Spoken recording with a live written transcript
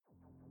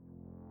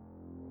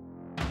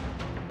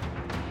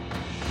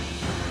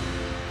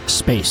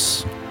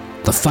Space,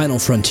 the final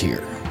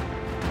frontier.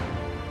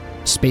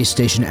 Space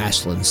Station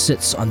Ashland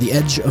sits on the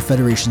edge of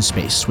Federation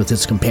space with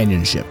its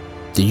companion ship,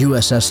 the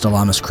USS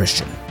Dalamis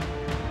Christian.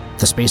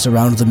 The space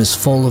around them is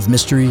full of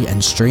mystery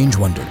and strange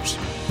wonders,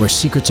 where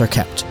secrets are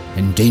kept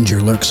and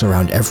danger lurks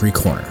around every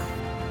corner.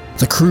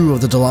 The crew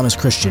of the Dalamis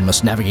Christian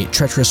must navigate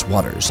treacherous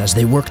waters as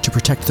they work to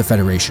protect the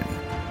Federation.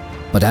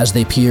 But as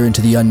they peer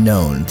into the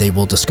unknown, they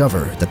will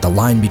discover that the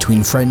line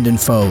between friend and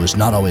foe is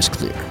not always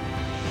clear.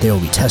 They will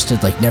be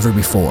tested like never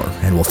before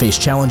and will face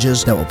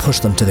challenges that will push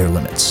them to their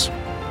limits.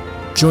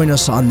 Join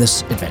us on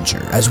this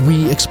adventure as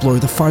we explore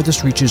the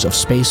farthest reaches of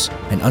space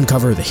and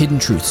uncover the hidden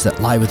truths that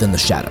lie within the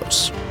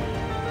shadows.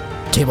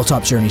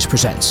 Tabletop Journeys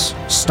presents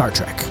Star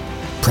Trek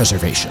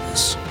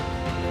Preservations.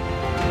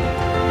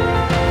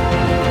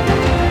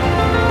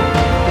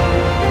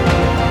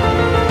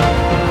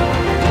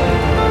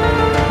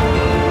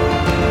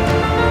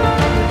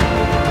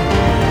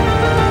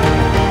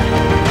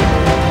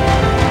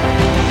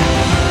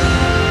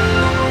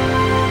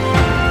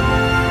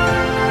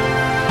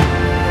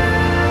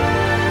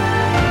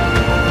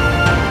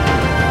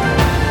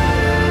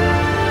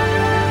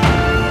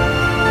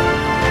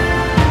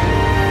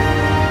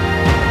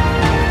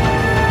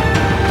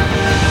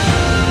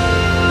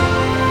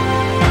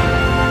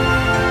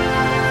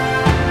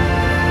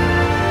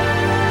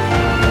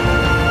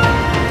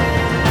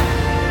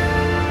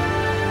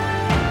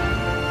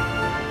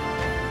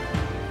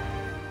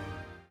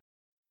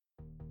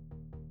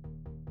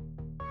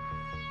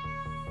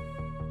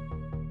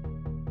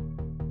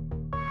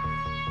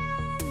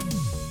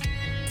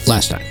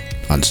 Last time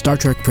on Star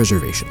Trek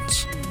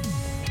Preservations.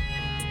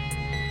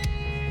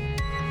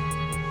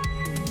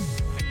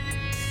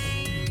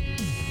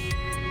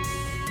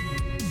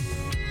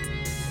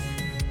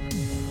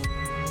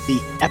 The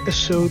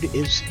episode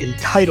is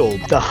entitled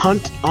The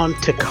Hunt on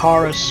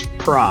Takaris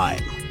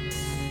Prime.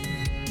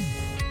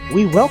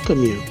 We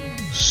welcome you.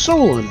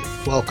 Solon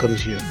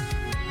welcomes you.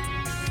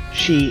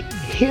 She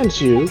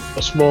hands you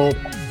a small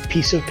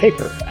piece of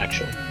paper,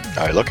 actually.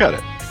 I look at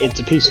it. It's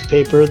a piece of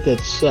paper that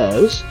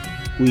says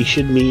we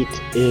should meet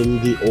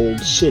in the old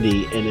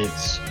city, and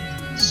it's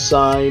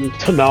signed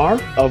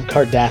Tanar of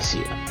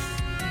Cardassia.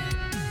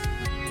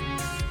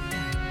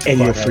 And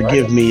you'll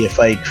forgive me if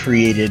I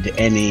created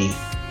any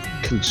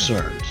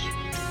concerns.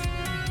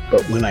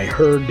 But when I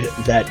heard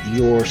that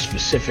your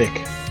specific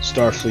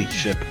Starfleet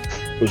ship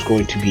was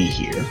going to be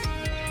here,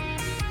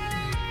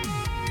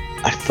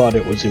 I thought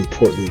it was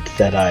important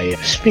that I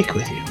speak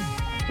with you.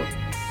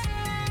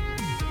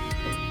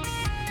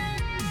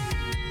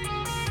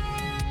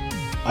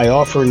 I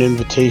offer an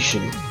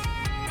invitation.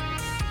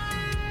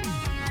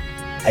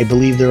 I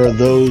believe there are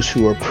those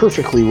who are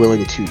perfectly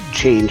willing to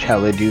change how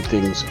they do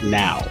things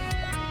now,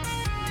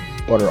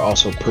 but are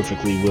also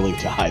perfectly willing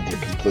to hide their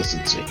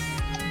complicity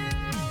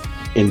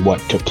in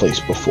what took place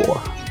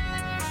before.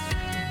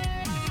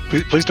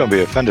 Please don't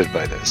be offended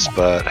by this,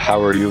 but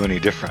how are you any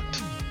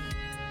different?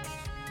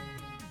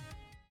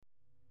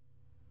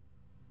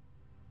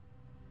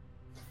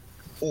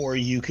 Or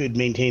you could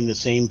maintain the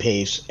same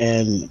pace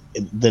and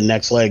the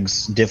next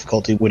leg's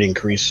difficulty would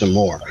increase some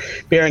more.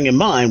 Bearing in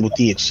mind, with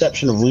the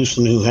exception of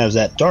Lucien, who has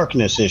that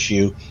darkness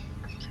issue,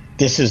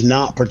 this is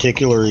not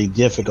particularly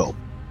difficult.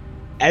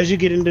 As you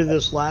get into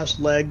this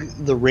last leg,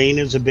 the rain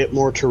is a bit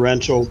more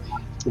torrential.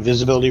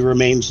 Visibility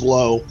remains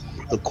low.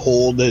 The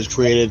cold has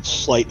created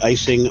slight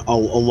icing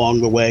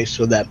along the way,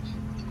 so that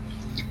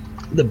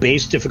the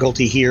base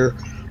difficulty here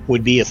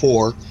would be a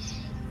 4.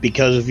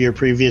 Because of your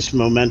previous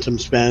momentum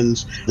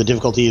spends, the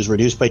difficulty is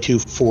reduced by 2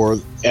 for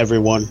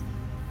everyone.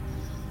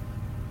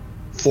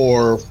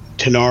 For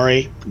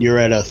Tanari, you're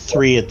at a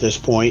 3 at this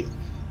point.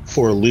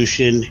 For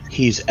Lucien,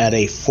 he's at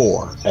a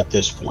 4 at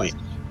this point.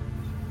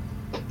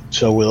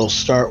 So we'll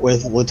start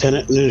with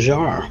Lieutenant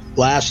Najjar.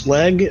 Last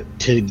leg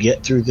to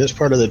get through this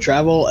part of the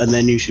travel, and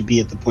then you should be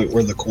at the point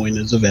where the coin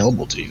is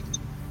available to you.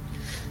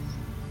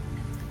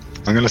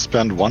 I'm going to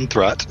spend 1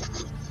 threat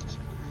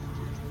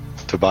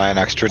to buy an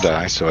extra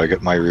die, so I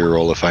get my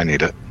reroll if I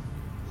need it.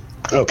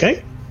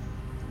 Okay.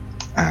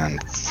 And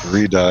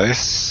 3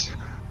 dice.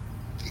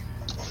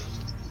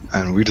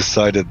 And we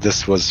decided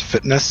this was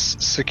fitness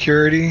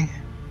security.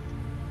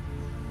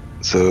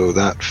 So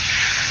that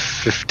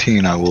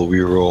 15 I will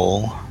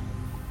reroll.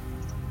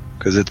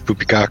 Because it's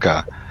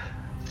Pupikaka.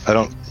 I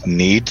don't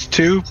need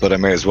to, but I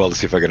may as well to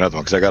see if I get another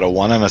one. Because I got a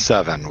 1 and a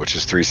 7, which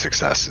is 3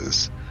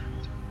 successes.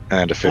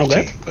 And a 15.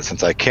 Okay. But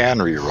since I can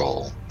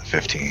reroll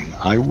 15,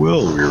 I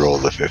will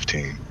reroll the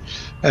 15.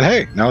 And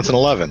hey, now it's an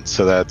 11,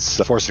 so that's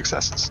 4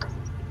 successes.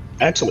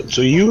 Excellent.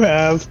 So you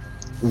have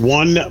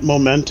 1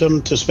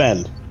 momentum to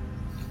spend.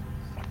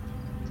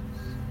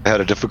 I had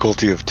a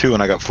difficulty of 2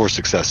 and I got 4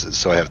 successes,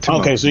 so I have 2.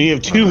 Okay, so you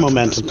have 2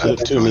 momentum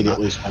to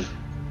immediately spend.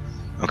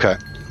 Okay.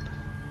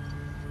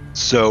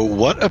 So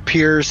what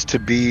appears to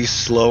be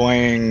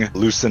slowing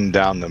Lucien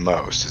down the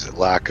most? Is it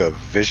lack of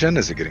vision?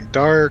 Is it getting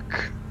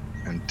dark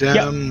and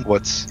dim?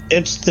 Yep.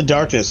 It's the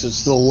darkness.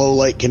 It's the low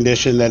light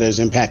condition that is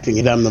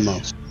impacting them the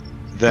most.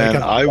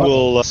 Then I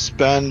will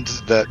spend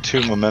that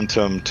 2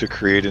 momentum to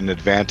create an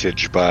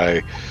advantage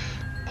by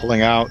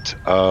pulling out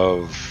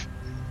of...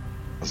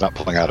 It's not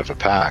pulling out of a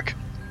pack.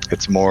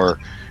 It's more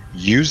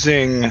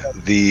using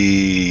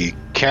the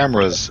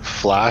camera's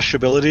flash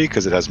ability,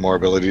 because it has more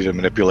ability to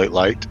manipulate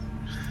light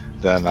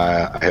than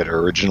I had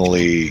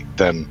originally,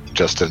 than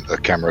just a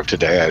camera of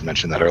today. I had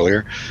mentioned that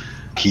earlier.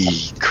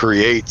 He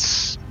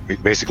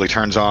basically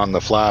turns on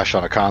the flash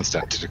on a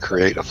constant to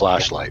create a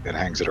flashlight and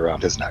hangs it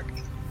around his neck.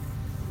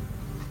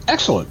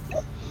 Excellent.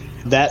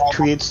 That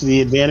creates the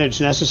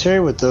advantage necessary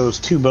with those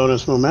 2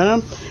 bonus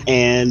momentum,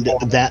 and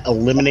that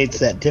eliminates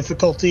that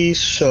difficulty.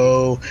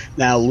 So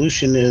now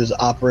Lucian is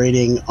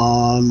operating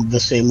on the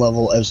same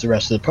level as the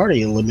rest of the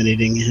party,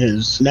 eliminating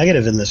his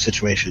negative in this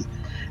situation.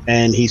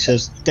 And he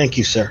says, "Thank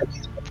you, sir."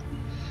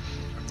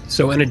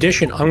 So in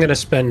addition, I'm going to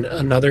spend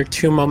another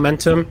 2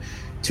 momentum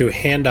to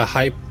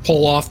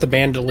pull off the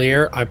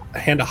bandolier. I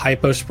hand a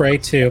hypo spray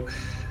to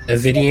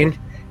Avidian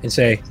and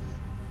say,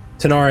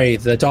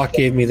 "Tanari, the doc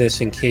gave me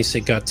this in case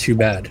it got too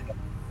bad."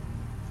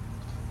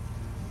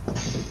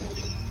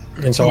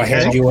 And so Okay.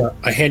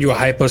 I hand you a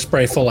hypo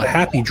spray full of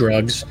happy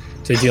drugs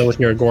to deal with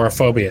your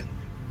agoraphobia.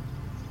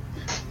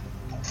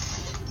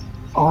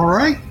 All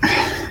right.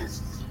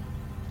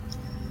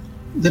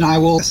 Then I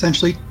will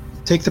essentially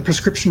take the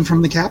prescription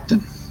from the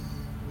captain.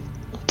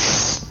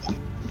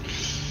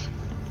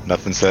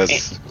 Nothing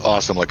says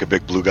awesome like a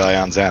big blue guy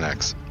on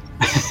Xanax.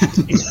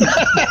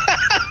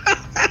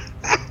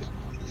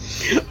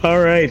 All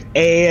right,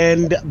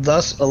 and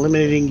thus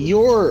eliminating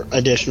your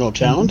additional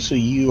challenge, so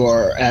you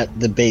are at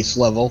the base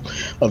level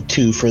of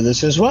 2 for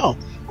this as well.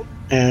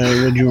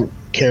 And would you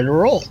care to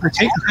roll? I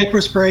take the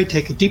hyper spray,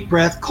 take a deep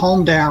breath,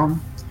 calm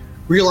down,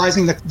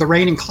 realizing that the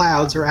rain and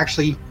clouds are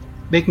actually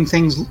making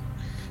things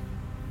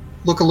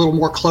look a little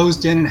more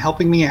closed in and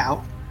helping me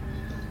out.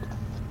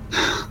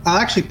 I'll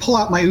actually pull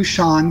out my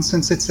Ushan,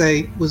 since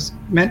was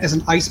meant as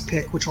an ice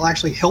pick, which will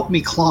actually help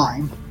me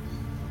climb.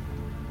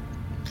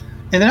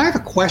 And then I have a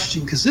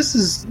question, because this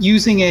is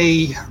using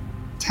a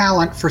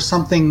talent for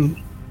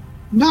something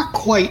not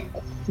quite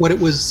what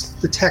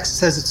the text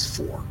says it's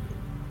for.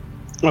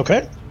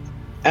 Okay.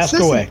 Ask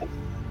says away.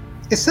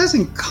 It says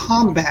in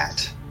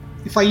combat,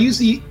 if I use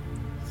the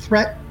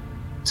threat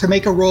to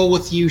make a roll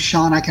with you,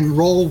 Sean, I can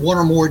roll 1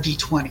 or more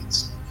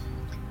d20s.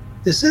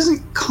 This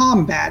isn't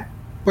combat,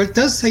 but it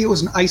does say it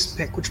was an ice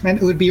pick, which meant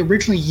it would be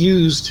originally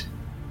used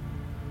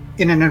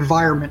in an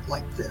environment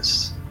like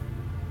this.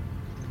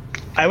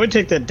 I would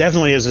take that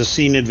definitely as a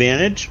scene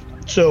advantage.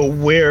 So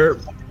where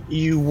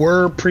you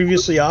were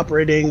previously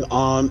operating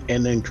on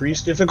an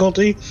increased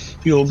difficulty,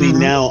 you'll be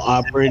now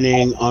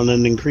operating on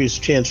an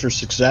increased chance for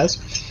success.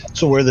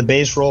 So where the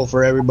base roll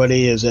for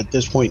everybody is at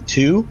this point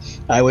 2,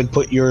 I would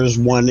put yours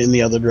 1 in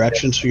the other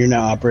direction. So you're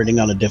now operating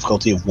on a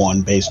difficulty of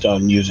 1 based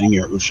on using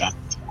your Ushan.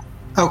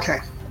 Okay,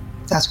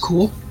 that's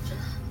cool.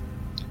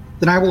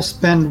 Then I will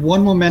spend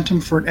 1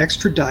 momentum for an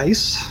extra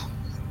dice.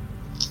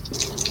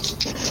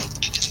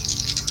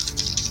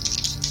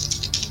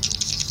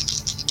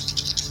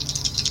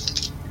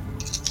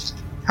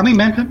 How many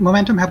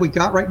momentum have we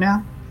got right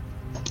now?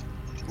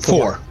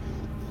 4.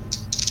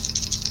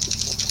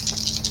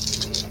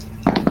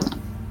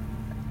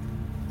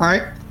 All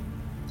right.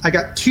 I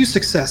got 2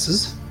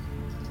 successes.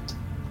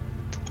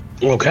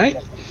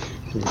 Okay.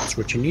 That's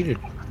what you needed.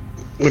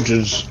 Which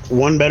is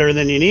 1 better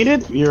than you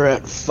needed. You're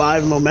at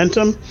 5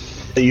 momentum.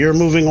 You're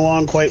moving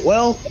along quite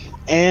well.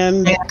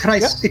 And Could I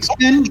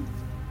expend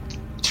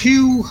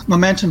 2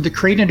 momentum to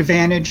create an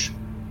advantage,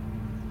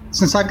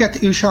 since I've got the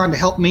Ushan to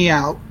help me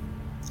out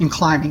in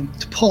climbing,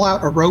 to pull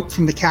out a rope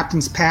from the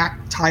captain's pack,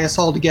 tie us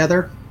all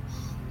together?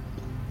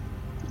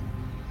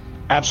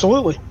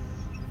 Absolutely.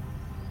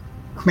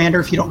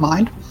 Commander, if you don't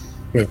mind.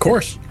 Of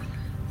course.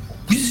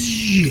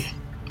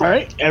 All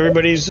right,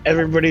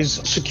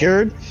 everybody's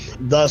secured,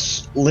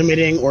 thus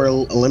limiting or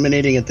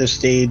eliminating at this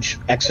stage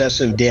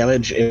excessive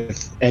damage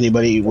if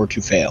anybody were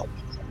to fail,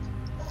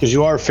 because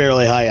you are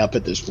fairly high up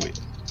at this point.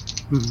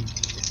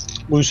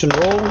 Lucian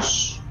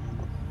rolls.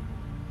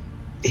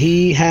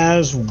 He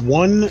has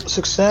 1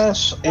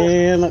 success,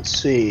 and let's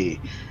see,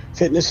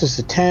 fitness is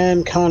a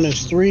 10, con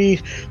is 3,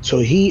 so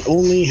he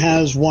only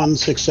has 1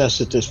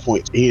 success at this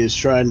point. He is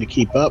trying to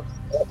keep up,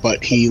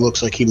 but he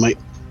looks like he might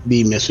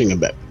be missing a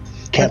bit.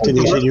 Captain,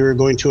 you said you were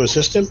going to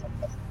assist him?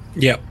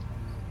 Yep.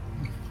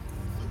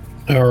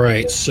 All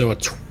right, so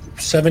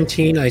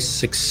 17, I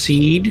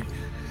succeed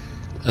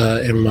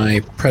in my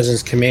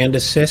presence command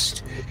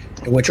assist,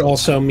 which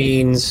also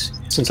means,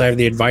 since I have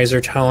the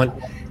advisor talent,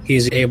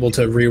 he's able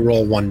to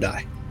re-roll 1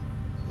 die.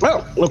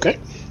 Oh, okay.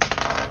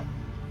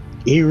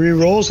 He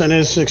re-rolls and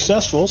is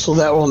successful, so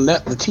that will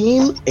net the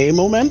team a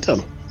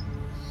momentum.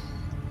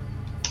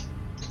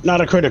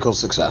 Not a critical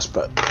success,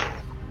 but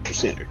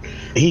standard.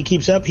 He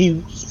keeps up.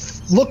 He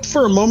looked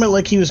for a moment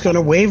like he was going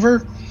to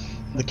waver.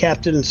 The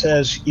captain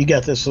says, "You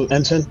got this,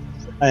 Ensign,"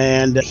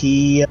 and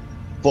he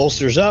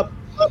bolsters up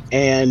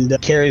and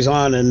carries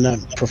on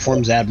and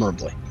performs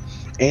admirably.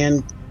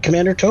 And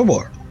Commander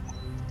Tobor.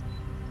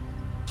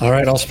 All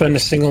right, I'll spend a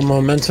single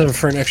momentum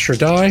for an extra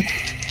die.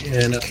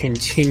 And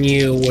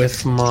continue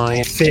with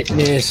my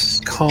fitness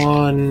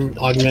con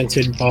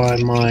augmented by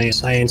my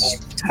science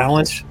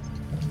talent.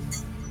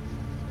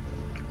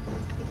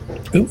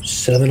 Ooh,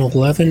 7,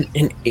 11,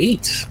 and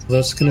 8.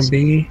 That's going to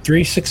be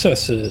 3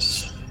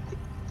 successes.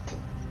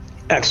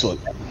 Excellent.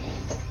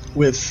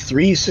 With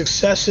 3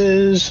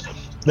 successes,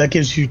 that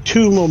gives you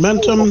 2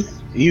 momentum.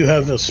 You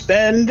have a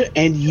spend,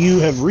 and you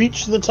have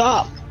reached the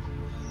top.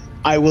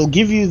 I will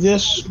give you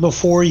this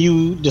before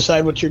you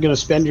decide what you're going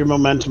to spend your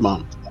momentum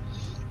on.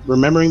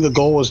 Remembering the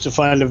goal was to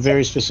find a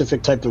very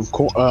specific type of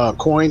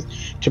coin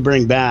to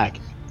bring back.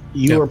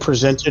 You are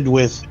presented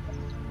with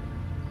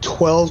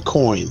 12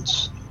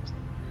 coins.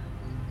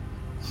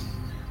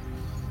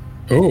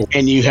 Oh.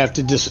 And you have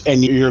to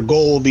and your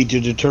goal will be to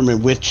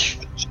determine which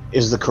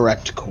is the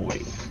correct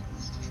coin.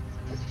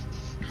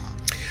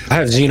 I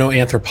have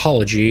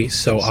xenoanthropology,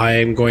 so I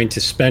am going to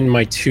spend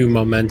my 2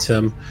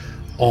 momentum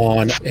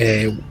on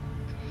a,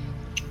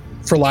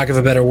 for lack of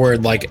a better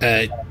word, like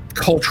a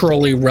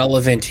culturally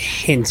relevant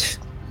hint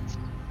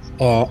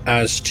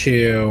as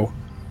to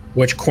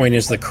which coin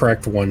is the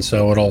correct one,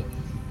 so it'll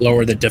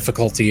lower the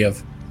difficulty of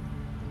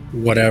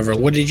whatever.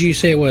 What did you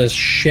say was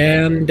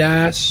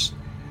Shandas?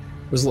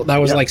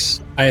 Like,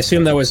 I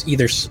assume that was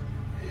either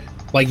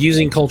like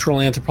using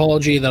cultural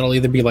anthropology, that'll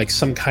either be like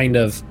some kind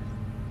of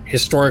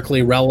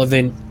historically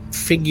relevant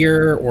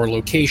figure or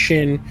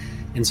location,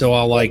 and so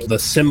I'll like the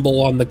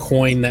symbol on the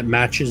coin that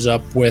matches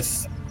up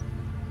with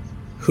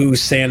who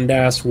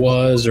Sandas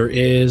was or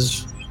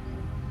is.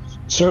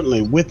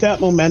 Certainly. With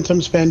that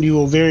momentum spend, you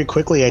will very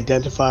quickly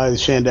identify that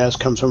Shandas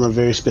comes from a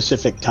very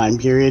specific time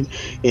period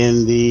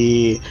in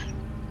the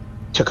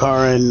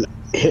Takaran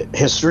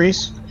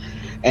histories,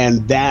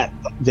 and that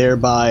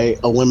thereby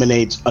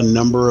eliminates a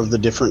number of the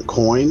different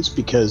coins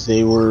because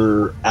they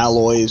were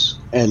alloys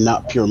and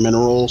not pure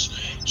minerals.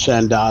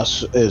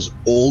 Shandas is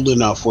old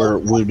enough where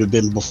it would have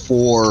been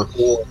before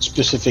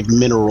specific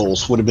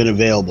minerals would have been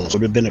available. It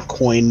would have been a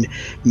coin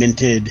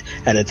minted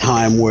at a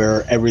time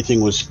where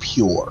everything was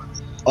pure.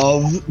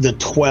 Of the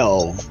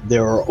 12,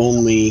 there are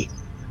only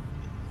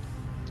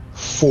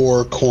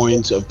 4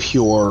 coins of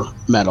pure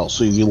metal.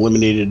 So you've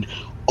eliminated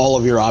all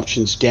of your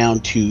options down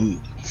to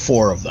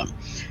 4 of them.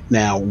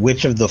 Now,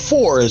 which of the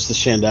 4 is the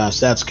Shandas?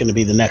 That's going to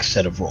be the next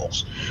set of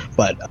rolls.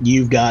 But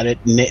you've got it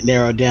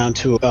narrowed down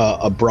to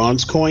a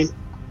bronze coin,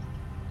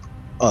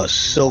 a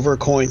silver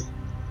coin,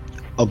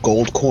 a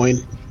gold coin,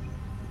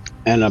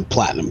 and a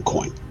platinum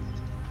coin.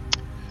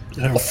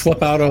 I'll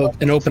flip out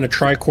and open a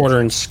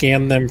tricorder and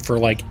scan them for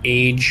like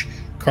age,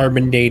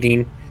 carbon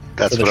dating.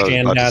 That's for the what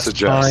I was about to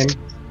suggest. time.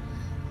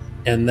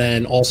 And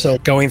then also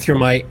going through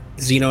my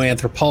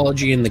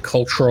xenoanthropology and the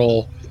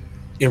cultural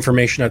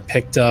information I've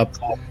picked up.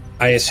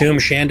 I assume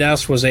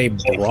Shandas was a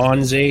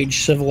Bronze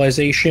Age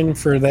civilization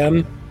for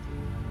them.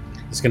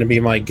 It's going to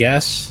be my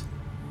guess.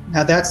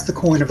 Now that's the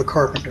coin of a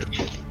carpenter.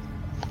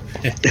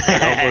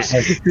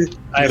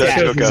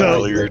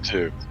 Earlier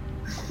too.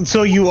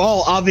 So you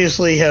all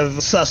obviously have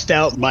sussed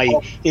out my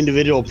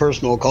individual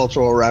personal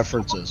cultural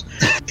references,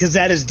 because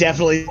that is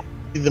definitely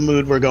the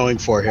mood we're going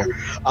for here.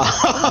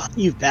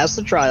 You've passed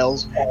the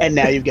trials, and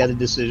now you've got a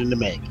decision to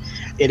make.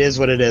 It is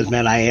what it is,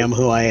 man. I am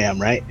who I am,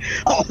 right?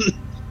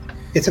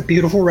 It's a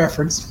beautiful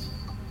reference.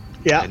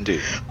 Yeah.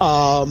 Indeed.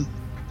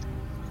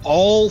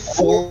 All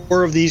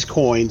 4 of these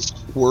coins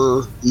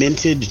were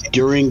minted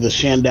during the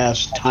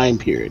Shandas time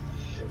period.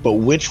 But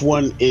which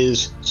one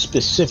is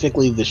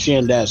specifically the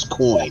Shandas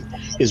coin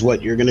is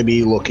what you're going to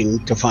be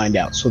looking to find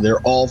out. So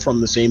they're all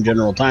from the same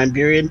general time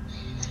period.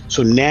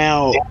 So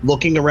now,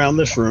 looking around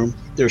this room,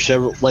 there's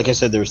several, like I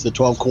said, there's the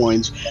 12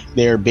 coins.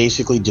 They're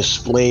basically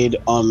displayed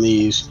on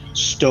these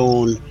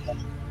stone.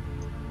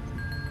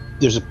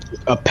 There's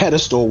a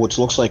pedestal which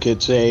looks like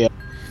it's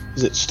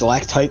is it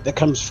stalactite that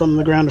comes from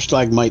the ground or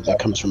stalagmite that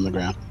comes from the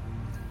ground?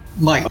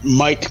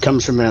 Mite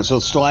comes from there. So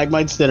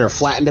stalagmites that are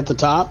flattened at the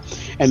top,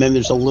 and then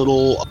there's a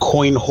little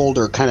coin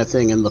holder kind of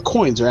thing, and the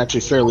coins are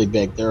actually fairly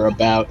big. They're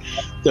about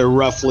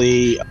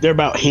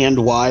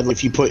hand wide.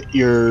 If you put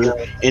your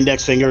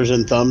index fingers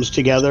and thumbs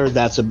together,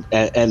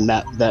 and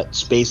that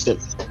space that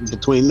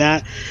between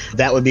that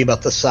would be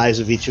about the size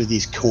of each of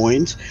these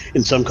coins.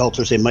 In some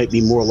cultures, they might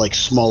be more like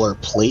smaller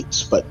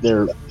plates, but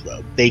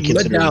they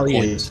consider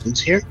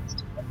coins here.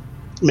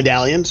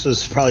 Medallions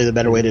is probably the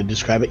better way to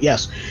describe it,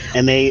 yes.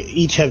 And they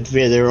each have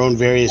their own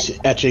various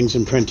etchings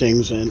and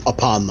printings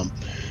upon them.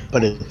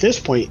 But at this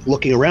point,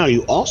 looking around,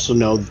 you also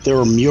know that there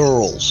are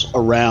murals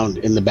around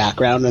in the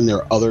background, and there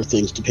are other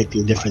things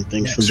depicting different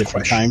things from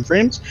different time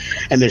frames.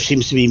 And there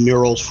seems to be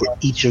murals for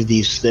each of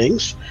these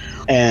things,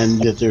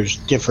 and that there's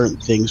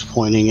different things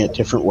pointing at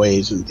different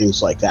ways and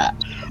things like that.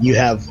 You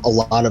have a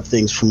lot of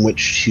things from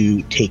which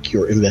to take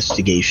your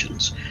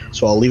investigations.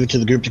 So I'll leave it to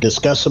the group to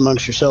discuss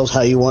amongst yourselves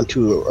how you want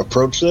to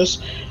approach this,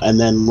 and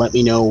then let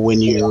me know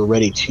when you're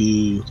ready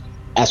to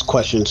ask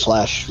questions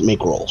 / make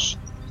rolls.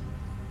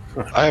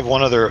 I have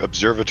one other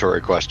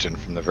observatory question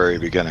from the very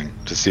beginning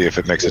to see if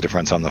it makes a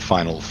difference on the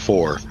final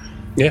 4.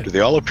 Yeah. Do they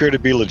all appear to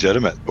be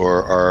legitimate,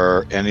 or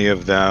are any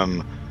of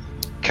them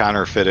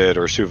counterfeited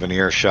or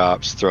souvenir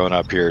shops thrown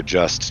up here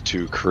just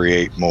to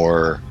create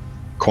more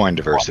coin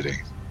diversity?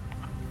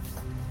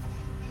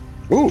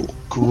 Ooh,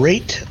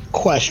 great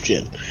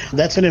question.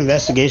 That's an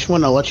investigation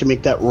one. I'll let you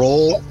make that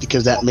roll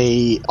because that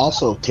may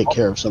also take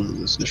care of some of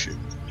this issue.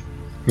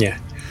 Yeah.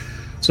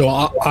 So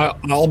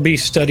I'll be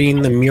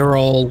studying the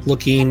mural,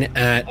 looking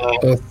at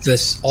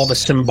both all the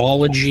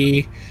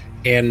symbology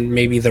and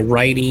maybe the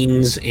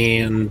writings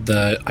and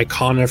the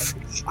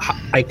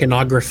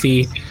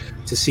iconography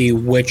to see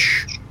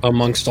which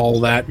amongst all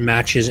that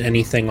matches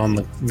anything on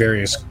the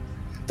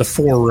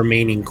 4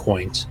 remaining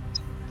coins.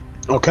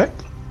 Okay.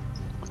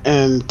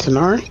 And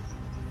Tanari?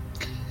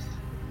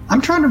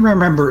 I'm trying to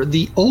remember,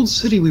 the old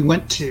city we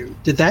went to,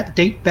 did that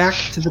date back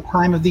to the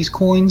time of these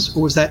coins,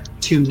 or was that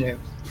too new?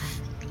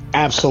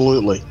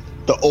 Absolutely.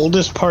 The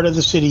oldest part of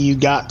the city you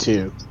got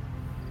to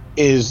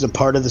is the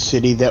part of the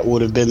city that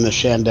would have been the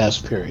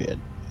Shandas period.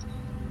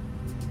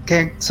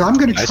 Okay, so I'm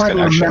going to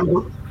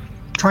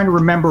trying to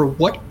remember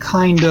what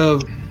kind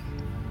of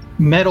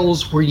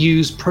metals were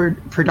used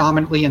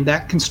predominantly in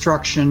that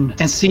construction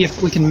and see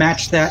if we can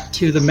match that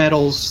to the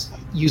metals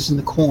used in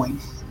the coin.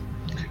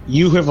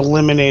 You have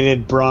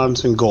eliminated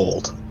bronze and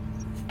gold.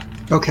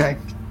 Okay.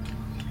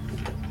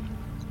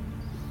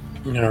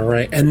 All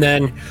right. And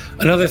then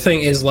another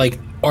thing is, like,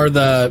 are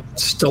the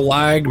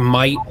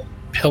stalagmite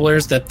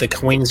pillars that the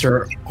coins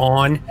are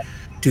on,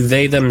 do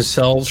they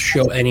themselves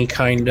show any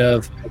kind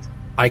of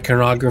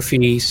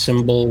iconography,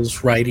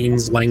 symbols,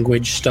 writings,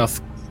 language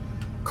stuff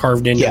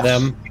carved into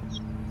them?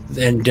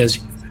 And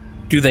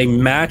do they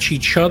match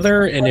each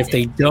other? And if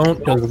they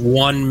don't, does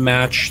one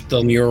match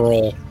the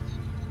mural?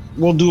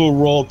 We'll do a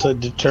roll to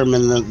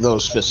determine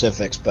those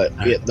specifics, but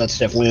yeah, that's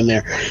definitely in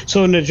there.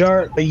 So,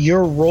 Najjar,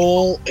 your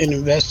role in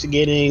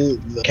investigating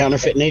the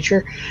counterfeit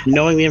nature,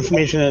 knowing the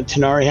information that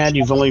Tanari had,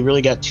 you've only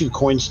really got 2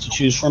 coins to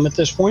choose from at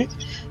this point.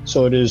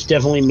 So it has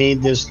definitely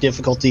made this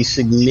difficulty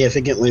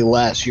significantly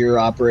less. You're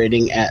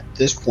operating at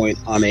this point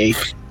on a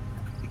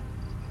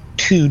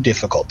 2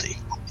 difficulty.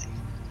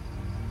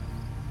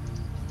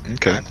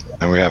 Okay.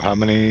 And we have how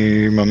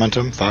many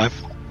momentum?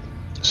 5?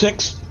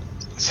 6.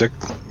 6?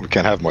 We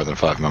can't have more than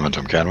 5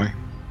 momentum, can we?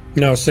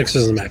 No, 6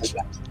 is the max.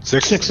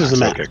 6 is the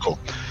max. Okay, cool.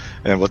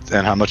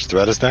 And how much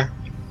threat is there?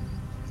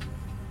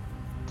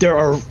 There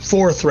are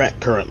 4 threat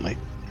currently.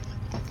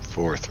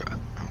 4 threat.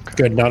 Okay.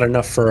 Good, not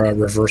enough for a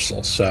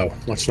reversal, so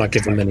let's not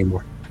give them any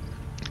more.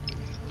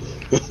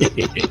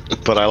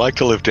 But I like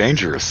to live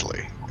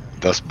dangerously,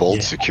 thus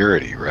bold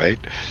security, right?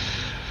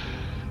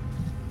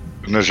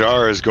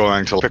 Najjar is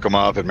going to pick them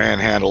up and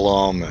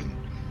manhandle them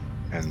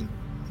and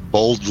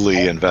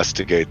boldly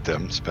investigate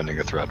them, spending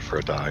a threat for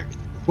a die.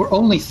 We're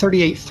only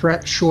 38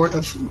 threat short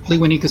of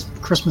Lewanika's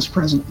Christmas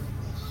present.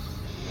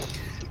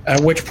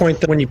 At which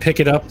point, when you pick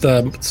it up,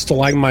 the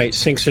stalagmite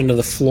sinks into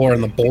the floor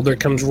and the boulder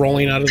comes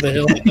rolling out of the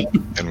hill.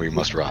 And we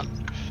must run.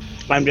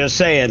 I'm just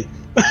saying.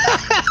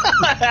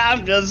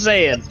 I'm just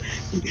saying.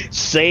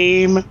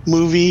 Same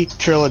movie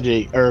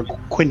trilogy, or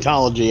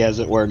quintology, as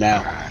it were now.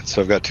 All right,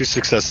 so I've got 2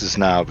 successes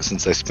now, but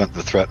since I spent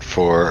the threat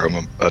for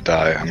a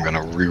die, I'm going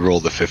to re-roll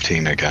the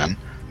 15 again.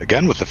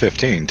 Again with the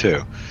 15,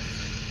 too.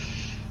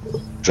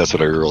 That's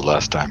what I re-rolled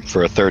last time,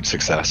 for a 3rd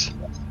success.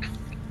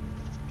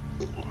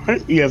 All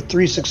right, you have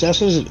 3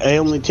 successes. It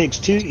only takes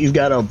 2. You've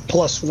got a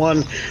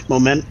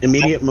 +1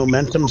 immediate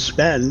momentum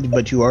spend,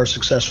 but you are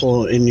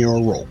successful in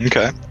your roll.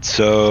 Okay,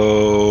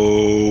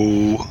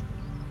 so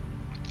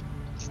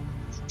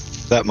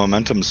that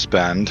momentum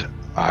spend,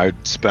 I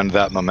spend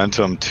that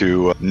momentum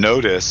to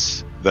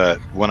notice that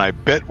when I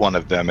bit one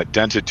of them, it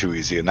dented too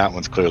easy, and that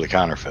one's clearly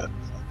counterfeit.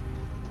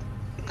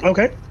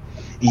 Okay.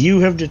 You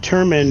have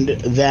determined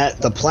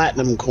that the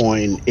platinum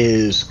coin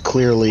is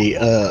clearly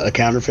a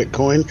counterfeit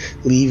coin,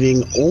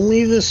 leaving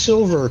only the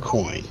silver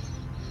coin.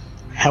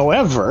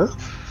 However,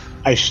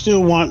 I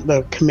still want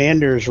the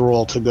commander's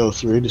roll to go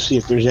through to see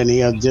if there's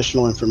any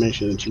additional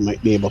information that you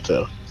might be able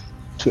to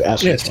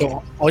ask. Yeah,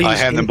 so I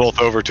hand them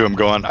both over to him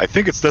going, I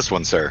think it's this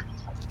one, sir.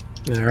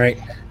 All right.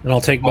 And I'll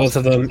take both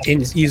of them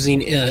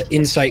using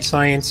insight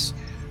science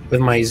with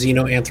my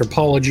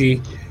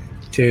xenoanthropology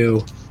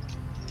to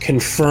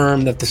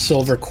confirm that the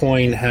silver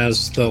coin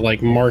has the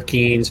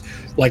markings,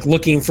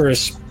 looking for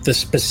the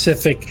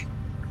specific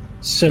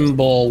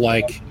symbol,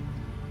 like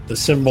the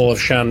symbol of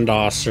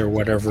Shandas or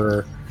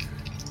whatever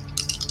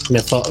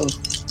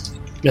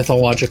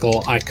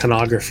mythological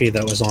iconography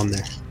that was on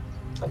there.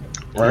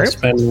 All right.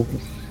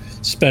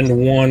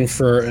 Spend 1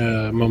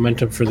 for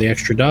momentum for the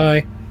extra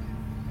die,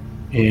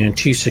 and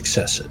 2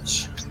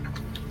 successes.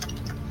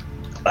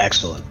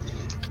 Excellent.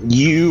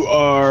 You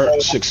are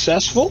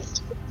successful.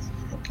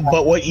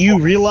 But what you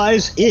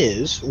realize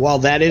is, while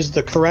that is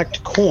the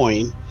correct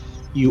coin,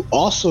 you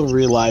also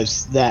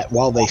realize that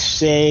while they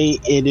say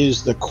it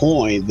is the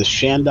coin, the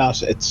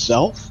Shandas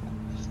itself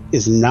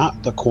is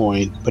not the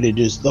coin, but it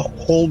is the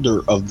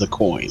holder of the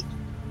coin.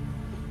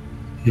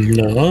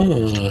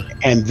 No.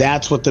 And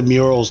that's what the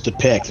murals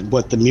depict.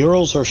 What the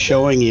murals are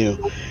showing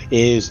you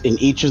is, in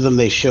each of them,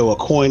 they show a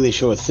coin, they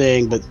show a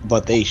thing,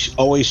 but they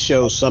always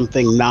show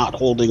something not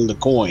holding the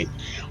coin.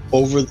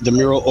 over the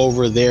mural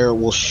over there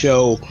will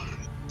show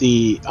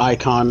the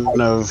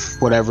icon of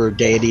whatever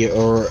deity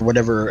or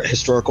whatever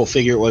historical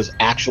figure it was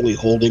actually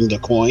holding the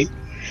coin.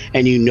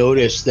 And you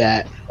notice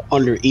that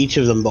under each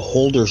of them, the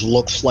holders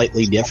look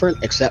slightly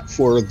different, except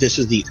for this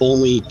is the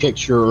only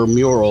picture or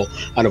mural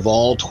out of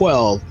all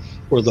 12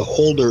 where the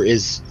holder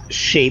is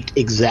shaped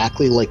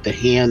exactly like the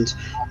hands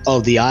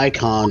of the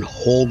icon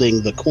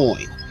holding the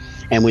coin.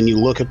 And when you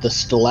look at the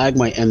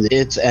stalagmite and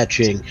its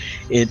etching,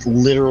 it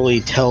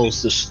literally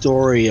tells the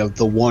story of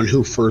the one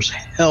who first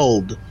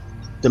held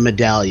the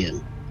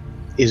medallion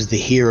is the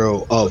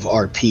hero of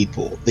our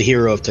people, the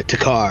hero of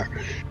Takar,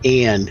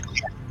 and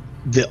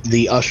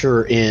the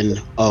usher in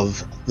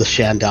of the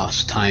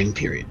Shandas time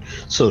period.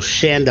 So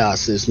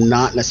Shandas is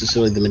not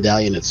necessarily the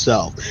medallion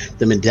itself.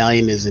 The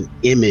medallion is an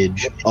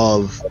image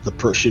of the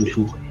person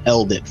who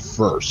held it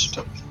first.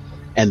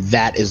 And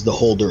that is the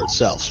holder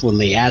itself. So when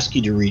they ask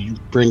you to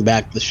bring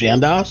back the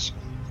Shandas,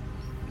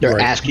 they're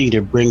asking you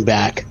to bring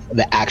back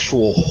the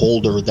actual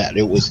holder that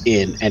it was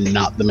in and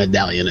not the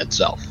medallion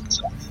itself.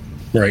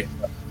 Right.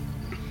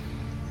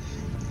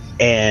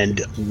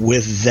 And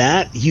with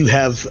that, you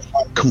have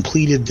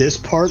completed this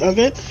part of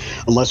it.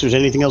 Unless there's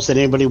anything else that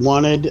anybody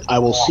wanted, I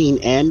will scene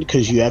end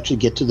because you actually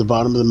get to the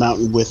bottom of the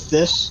mountain with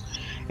this.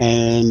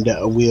 And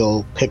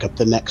we'll pick up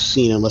the next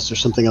scene unless there's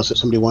something else that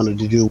somebody wanted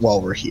to do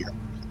while we're here.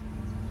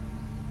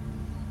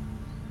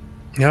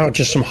 No,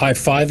 just some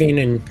high-fiving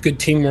and good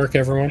teamwork,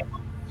 everyone.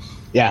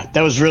 Yeah,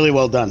 that was really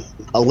well done.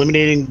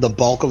 Eliminating the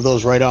bulk of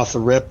those right off the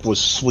rip was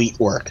sweet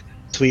work.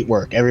 Sweet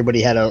work.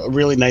 Everybody had a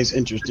really nice,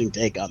 interesting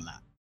take on that.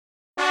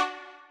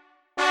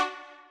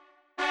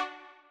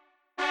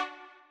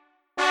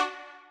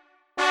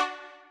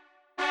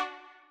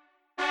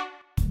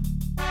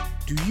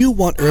 Do you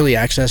want early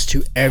access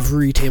to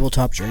every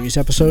Tabletop Journeys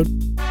episode?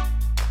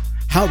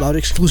 How about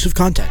exclusive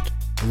content,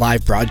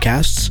 live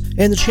broadcasts,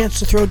 and the chance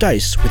to throw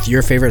dice with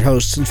your favorite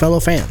hosts and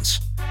fellow fans?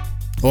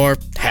 Or,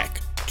 heck,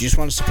 do you just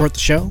want to support the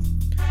show?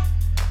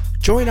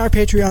 Join our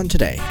Patreon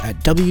today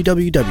at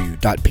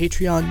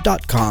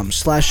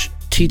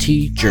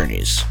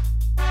www.patreon.com/ttjourneys.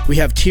 We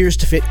have tiers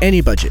to fit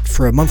any budget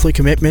for a monthly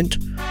commitment,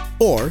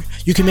 or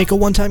you can make a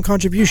one-time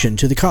contribution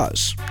to the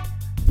cause.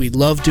 We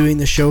love doing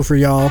the show for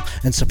y'all,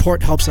 and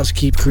support helps us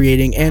keep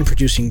creating and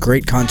producing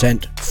great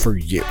content for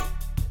you.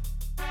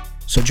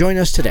 So join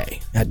us today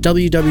at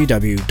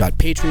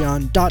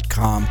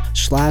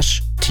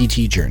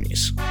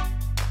www.patreon.com/ttjourneys.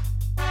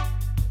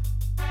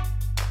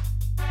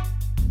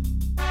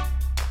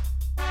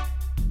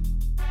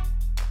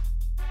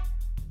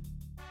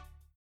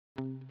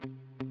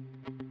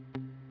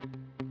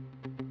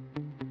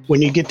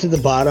 When you get to the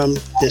bottom,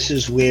 this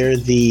is where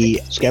the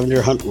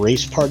scavenger hunt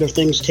race part of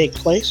things take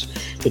place.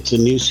 It's a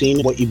new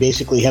scene. What you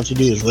basically have to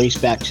do is race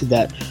back to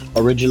that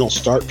original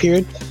start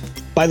period.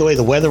 By the way,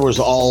 the weather was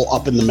all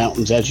up in the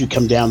mountains. As you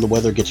come down, the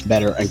weather gets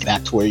better and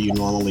back to where you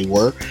normally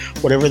were.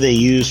 Whatever they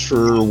use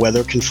for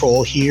weather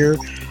control here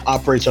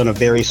operates on a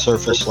very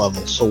surface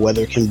level, so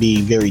weather can be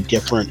very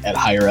different at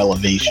higher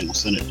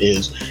elevations than it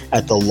is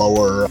at the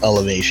lower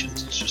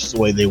elevations. It's just the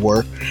way they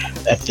work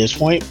at this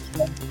point.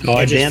 Oh,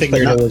 I just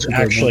figured it was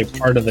actually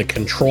part of the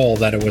control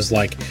that it was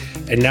like,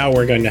 and now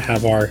we're going to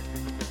have our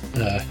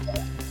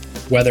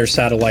weather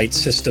satellite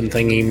system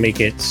thingy make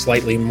it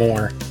slightly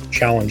more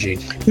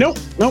challenging. Nope.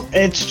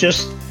 It's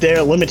just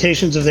their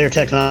limitations of their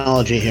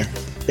technology here.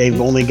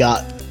 They've only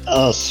got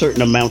a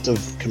certain amount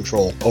of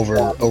control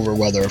over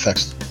weather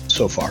effects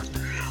so far.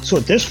 So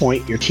at this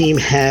point, your team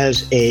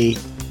has a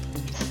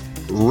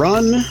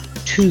run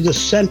to the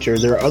center.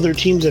 There are other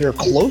teams that are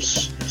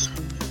close,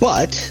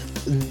 but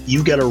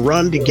you've got to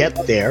run to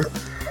get there.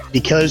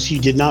 Because you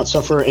did not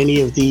suffer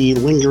any of the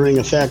lingering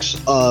effects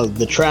of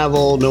the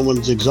travel, no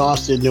one's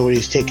exhausted,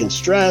 nobody's taken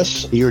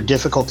stress, your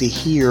difficulty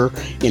here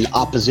in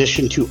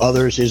opposition to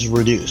others is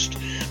reduced.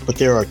 But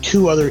there are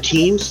two other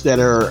teams that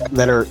are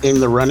in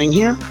the running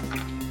here.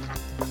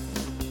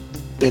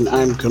 And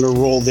I'm going to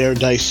roll their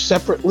dice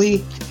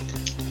separately.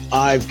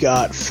 I've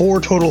got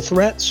 4 total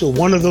threats, so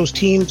one of those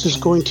teams is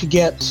going to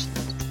get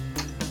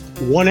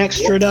 1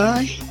 extra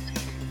die.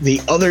 The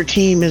other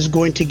team is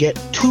going to get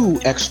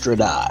 2 extra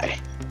die.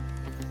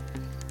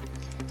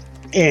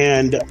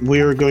 And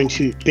we're going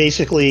to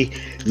basically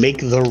make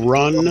the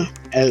run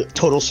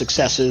total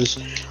successes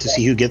to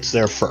see who gets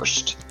there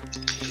first.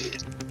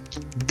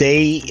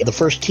 The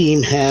first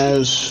team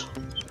has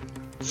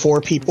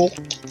 4 people,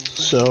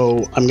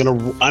 so I'm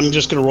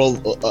just gonna roll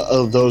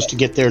those to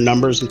get their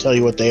numbers and tell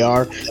you what they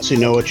are, so you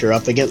know what you're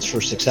up against for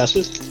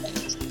successes.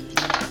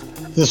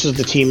 This is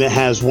the team that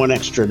has 1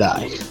 extra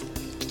die.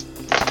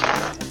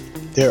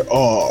 There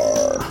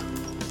are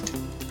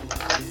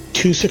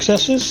 2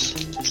 successes.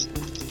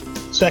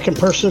 Second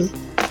person,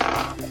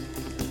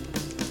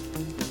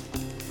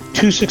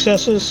 2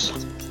 successes.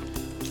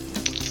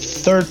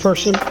 Third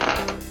person,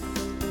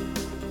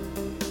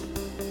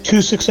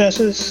 2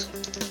 successes.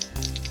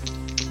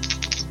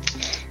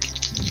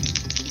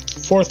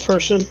 Fourth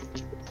person,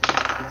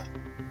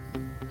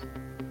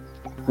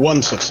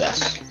 1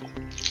 success.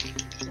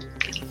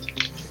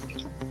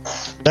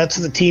 That's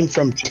the team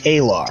from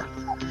Taylor.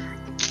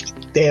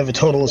 They have a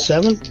total of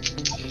 7.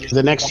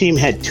 The next team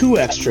had 2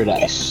 extra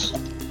dice.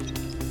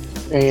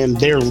 And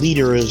their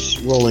leader is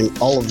rolling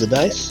all of the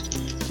dice.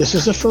 This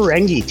is a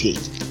Ferengi team.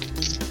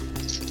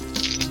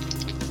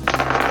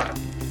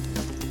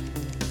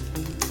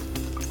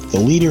 The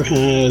leader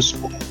has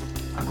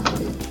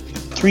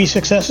 3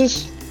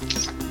 successes.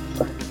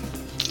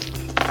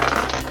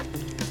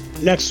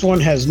 Next one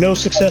has no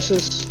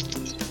successes.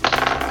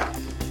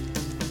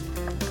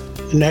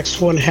 The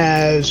next one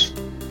has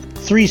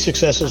 3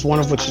 successes, one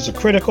of which is a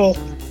critical.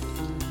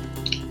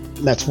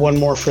 That's 1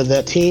 more for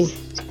that team.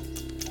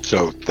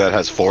 So that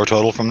has 4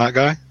 total from that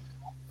guy?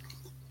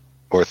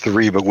 Or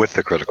 3, but with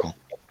the critical?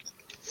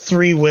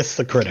 3 with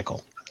the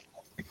critical.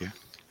 Thank you.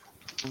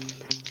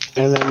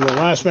 And then the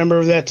last member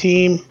of that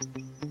team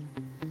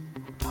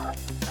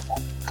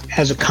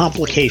has a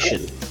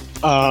complication.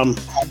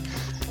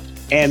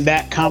 And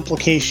that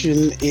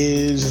complication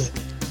is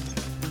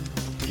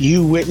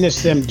you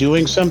witness them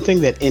doing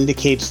something that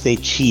indicates they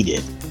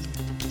cheated.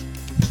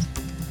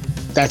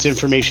 That's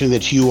information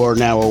that you are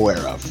now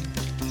aware of.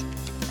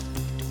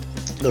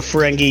 The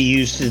Ferengi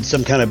used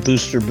some kind of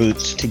booster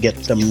boots to get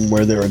them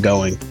where they were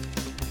going.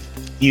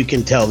 You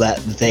can tell that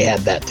they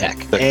had that tech.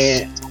 6.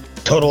 And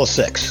total of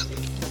 6.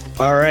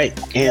 All right,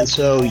 and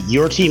so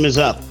your team is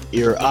up.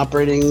 You're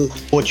operating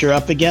what you're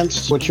up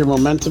against, what your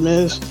momentum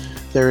is.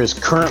 There is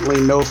currently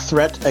no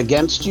threat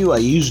against you. I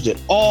used it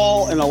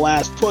all in a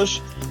last push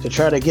to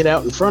try to get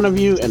out in front of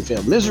you and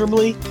failed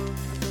miserably.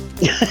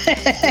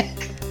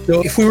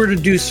 So if we were to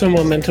do some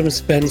momentum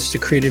spends to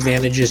create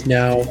advantages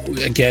now,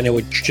 again, it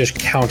would just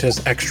count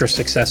as extra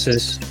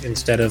successes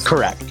instead of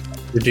Correct.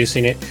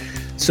 reducing it.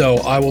 So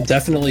I will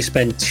definitely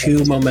spend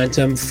 2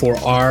 momentum for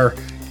our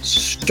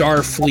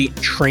Starfleet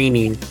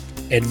training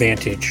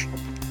advantage.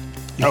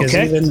 Because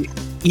Okay.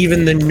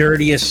 even the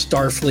nerdiest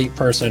Starfleet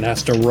person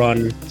has to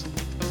run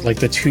like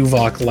the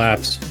Tuvok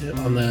laps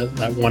on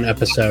that one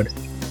episode.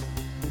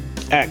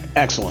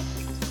 Excellent.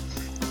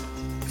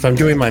 If I'm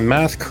doing my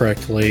math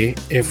correctly,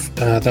 if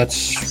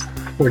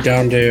we're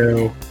down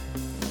to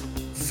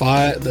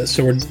 5,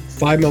 so we're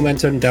 5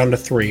 momentum down to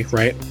 3,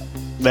 right?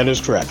 That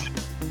is correct.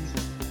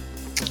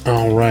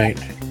 All right.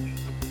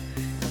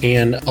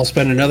 And I'll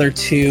spend another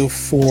 2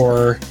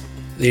 for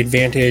the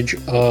advantage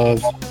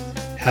of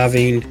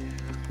having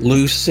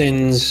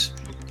Lucin's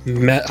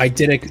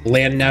eidetic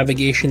land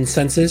navigation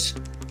senses.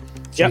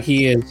 So Yep.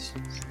 he is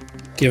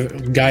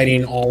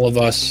guiding all of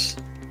us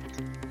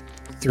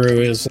through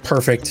his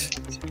perfect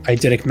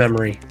eidetic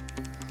memory.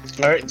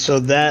 All right, so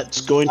that's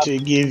going to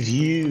give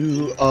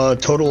you a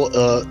total,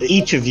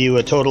 each of you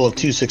a total of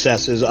 2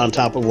 successes on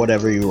top of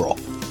whatever you roll,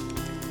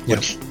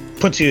 which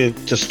puts you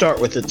to start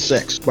with at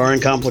 6, barring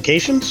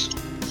complications.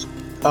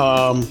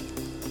 We'll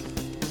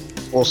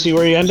see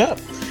where you end up.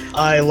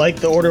 I like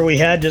the order we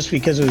had just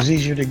because it was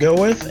easier to go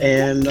with,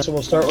 and so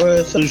we'll start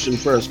with Lucien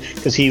first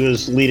because he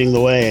was leading the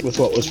way with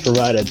what was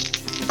provided.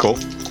 Cool.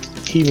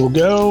 He will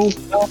go.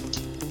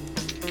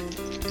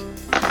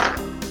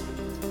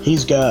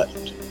 He's got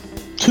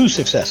 2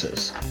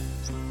 successes.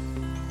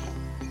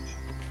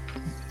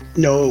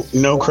 No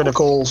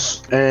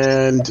criticals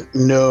and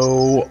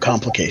no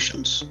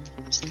complications.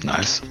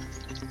 Nice.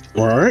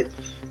 All right.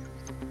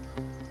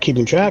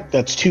 Keeping track.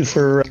 That's 2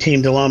 for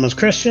Team Dalamas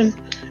Christian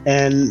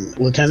and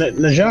Lieutenant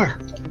Najjar.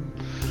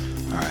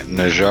 All right.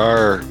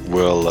 Najjar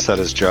will set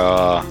his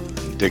jaw,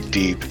 dig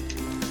deep,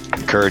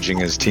 encouraging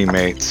his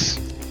teammates,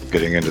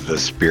 getting into the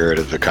spirit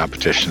of the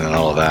competition and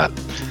all of that,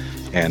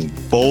 and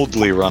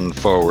boldly run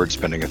forward,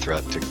 spending a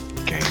threat to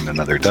gain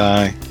another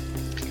die.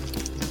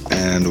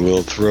 And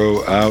we'll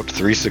throw out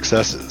 3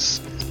 successes.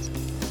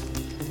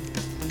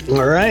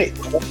 All right.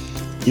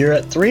 You're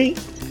at 3.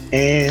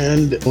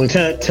 And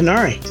Lieutenant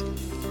Tanari.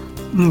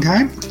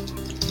 Okay.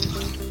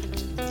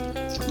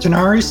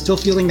 Tanari's still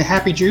feeling the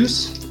happy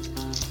juice.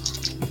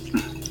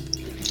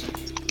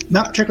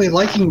 Not particularly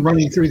liking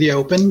running through the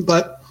open,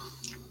 but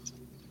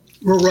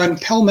we'll run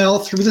pell-mell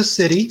through the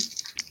city.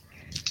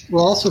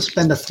 We'll also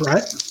spend a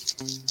threat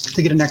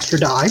to get an extra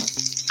die.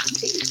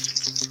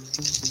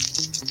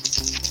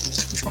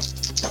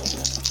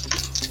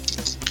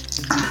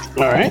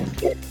 All right.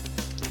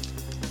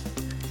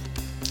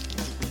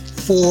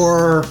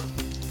 For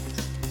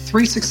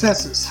 3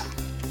 successes.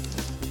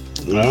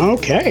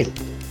 Okay.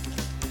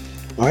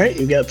 All right.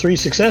 You've got 3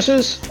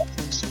 successes.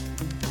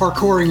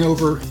 Parkouring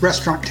over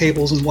restaurant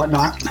tables and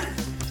whatnot.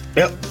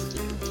 Yep.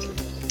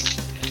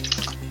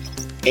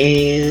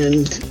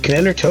 And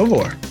Commander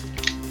Tovor.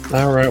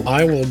 All right,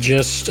 I will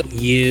just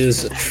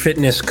use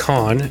Fitness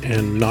Con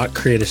and not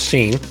create a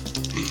scene.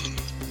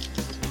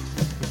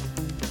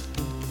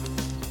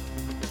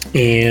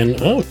 And,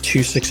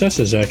 2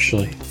 successes,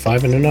 actually.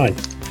 5 and a 9.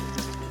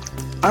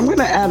 I'm going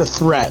to add a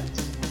threat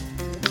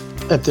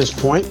at this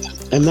point,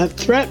 and that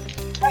threat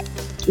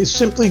is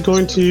simply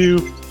going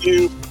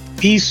to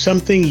be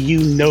something you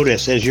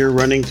notice as you're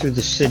running through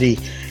the city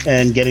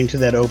and getting to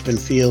that open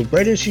field.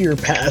 Right as you're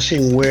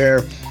passing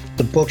where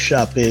the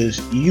bookshop is,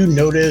 you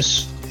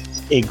notice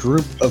a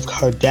group of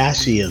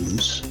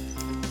Cardassians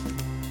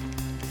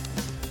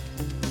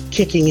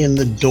kicking in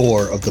the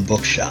door of the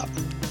bookshop.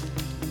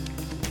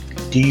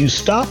 Do you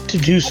stop to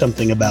do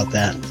something about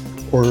that,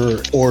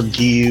 or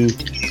do you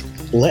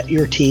let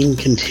your team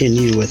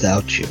continue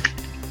without you?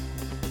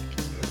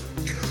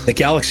 The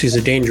galaxy is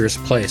a dangerous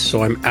place,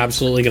 so I'm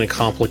absolutely going to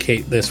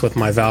complicate this with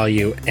my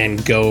value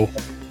and go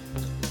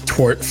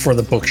for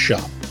the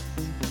bookshop.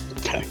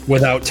 Okay.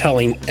 Without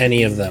telling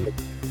any of them.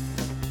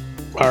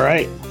 All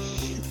right.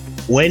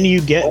 When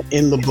you get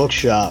in the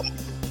bookshop,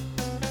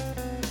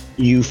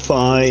 you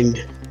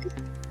find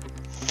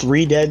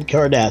 3 dead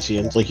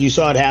Cardassians. Like, you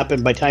saw it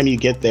happen. By the time you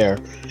get there,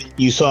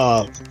 you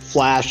saw a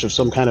flash of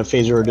some kind of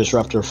phaser or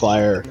disruptor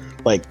flyer,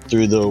 like,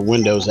 through the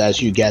windows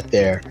as you get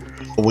there.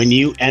 When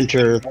you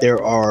enter,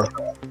 there are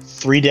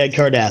 3 dead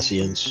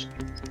Cardassians.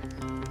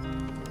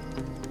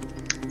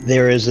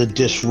 There is a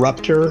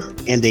disruptor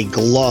and a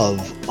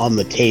glove on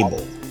the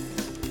table,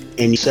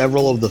 and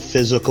several of the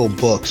physical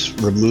books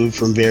removed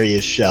from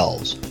various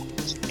shelves,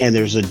 and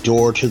there's a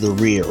door to the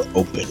rear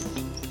open.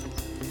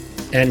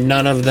 And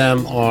none of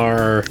them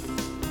are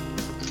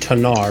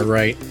Tanar,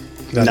 right?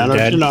 None are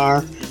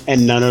Tanar,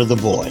 and none are the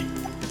boy.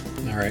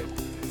 All right.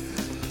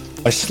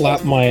 I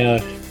slap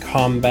my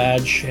comm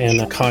badge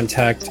and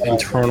contact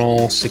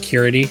internal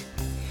security.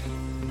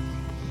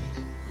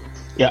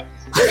 Yeah.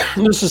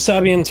 This is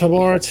Sabian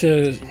Tabar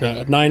to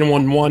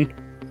 911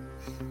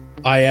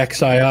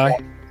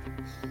 IXII.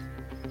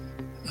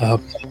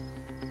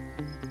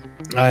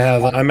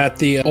 I'm at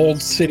the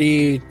Old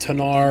City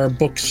Tanar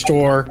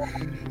bookstore.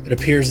 It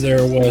appears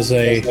there was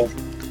a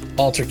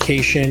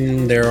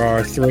altercation. There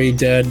are 3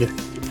 dead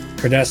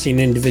Cardassian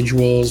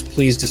individuals.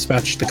 Please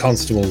dispatch the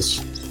constables.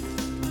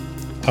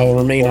 I will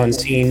remain on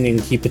scene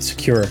and keep it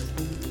secure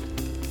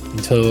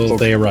until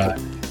they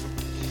arrive.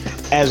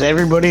 As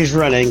everybody's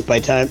running, by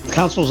time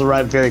constables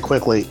arrive very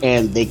quickly,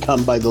 and they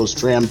come by those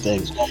tram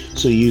things.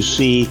 So you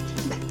see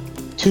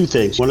 2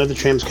 things. One of the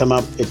trams come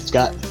up. It's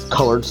got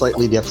colored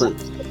slightly different.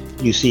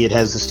 You see it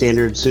has the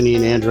standard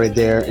Sunian android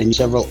there, and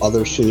several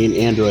other Sunian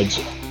androids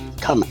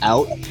come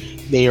out.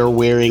 They are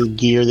wearing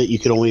gear that you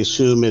could only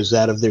assume is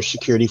that of their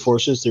security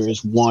forces. There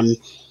is one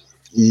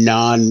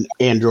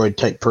non-android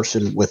type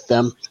person with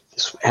them.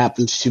 This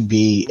happens to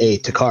be a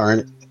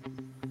Takaran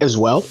as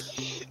well.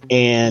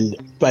 And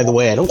by the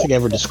way, I don't think I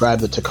ever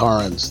described the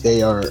Takarans.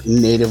 They are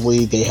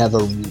they have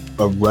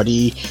a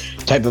ruddy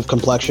type of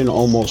complexion,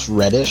 almost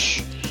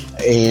reddish.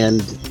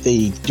 And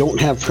they don't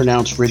have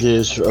pronounced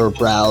ridges or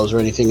brows or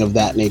anything of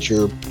that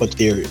nature, but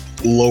their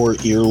lower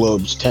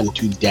earlobes tend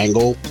to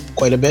dangle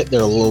quite a bit. They're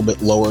a little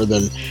bit lower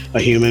than a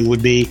human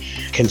would be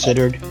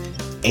considered.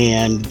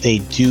 And they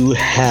do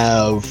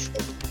have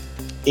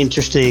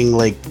interesting,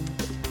 like,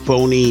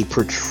 bony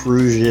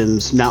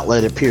protrusions, not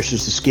that it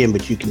pierces the skin,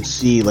 but you can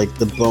see, like,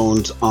 the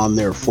bones on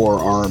their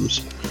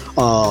forearms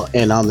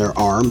and on their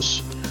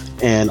arms,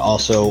 and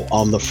also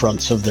on the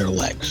fronts of their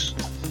legs.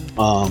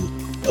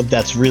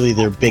 That's really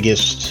their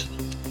biggest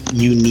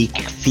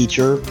unique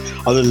feature.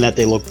 Other than that,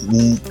 they look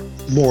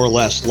more or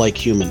less like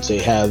humans. They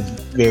have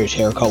various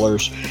hair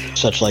colors,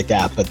 such like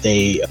that, but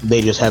they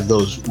just have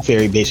those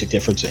very basic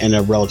differences and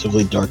a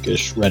relatively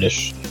darkish,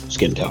 reddish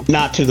skin tone.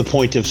 Not to the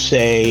point of,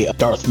 say,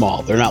 Darth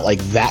Maul. They're not like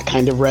that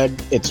kind of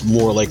red. It's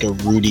more like a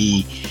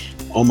ruddy,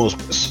 almost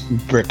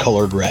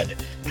brick-colored red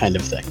kind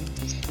of thing.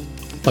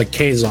 Like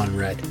Kazon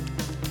red.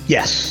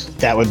 Yes,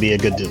 that would be a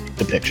good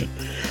depiction.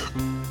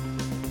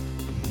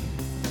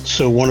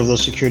 So one of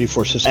those security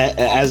forces,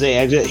 as they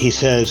exit, he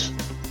says,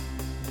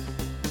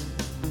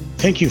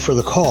 "Thank you for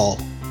the call.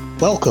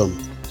 Welcome."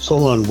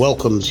 Solon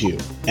welcomes you,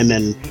 and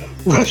then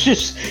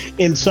rushes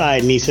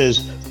inside, and he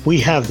says, "We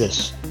have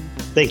this.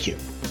 Thank you."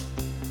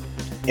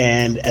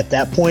 And at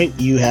that point,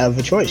 you have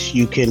a choice.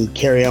 You can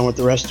carry on with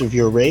the rest of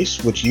your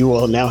race, which you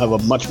will now have a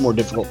much more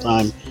difficult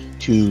time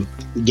to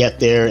get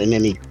there in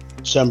any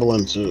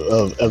semblance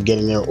of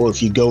getting there. Or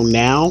if you go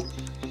now,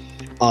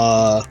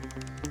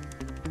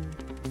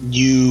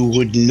 you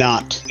would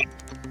not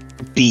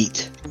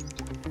beat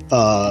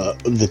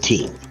the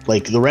team.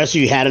 Like, the rest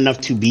of you had enough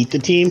to beat the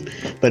team,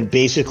 but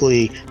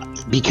basically,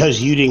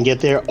 because you didn't get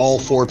there, all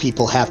 4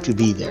 people have to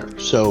be there.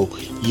 So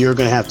you're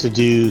going to have to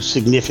do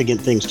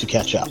significant things to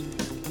catch up.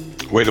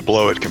 Way to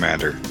blow it,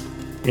 Commander.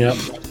 Yep.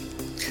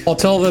 I'll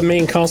tell the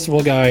main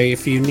constable guy,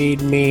 if you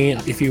need me,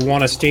 if you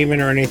want a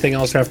statement or anything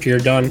else after you're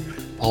done,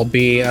 I'll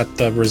be at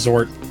the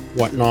resort,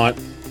 whatnot.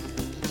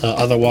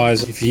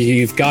 Otherwise, if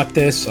you've got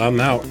this, I'm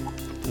out.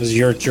 This is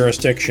your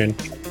jurisdiction.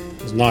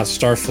 It's not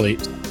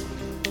Starfleet.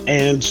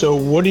 And so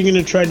what are you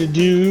going to try to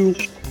do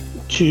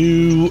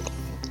to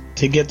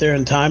get there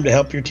in time to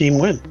help your team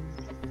win?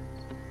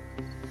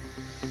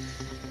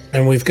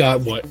 And we've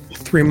got, what,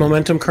 3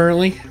 momentum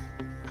currently?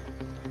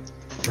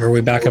 Or are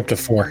we back up to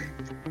 4?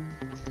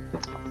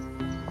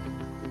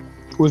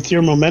 With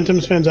your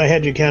momentum spends, I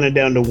had you counted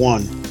down to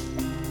 1.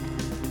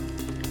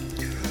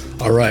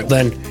 All right,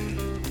 then,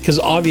 because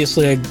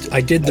obviously I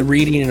did the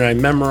reading and I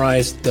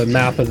memorized the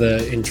map of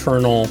the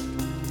internal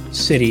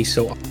city,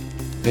 so I'm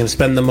going to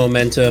spend the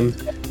momentum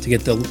to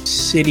get the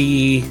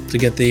city, to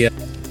get the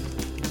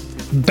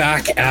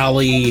back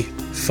alley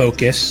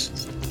focus.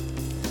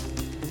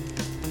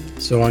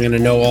 So I'm going to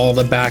know all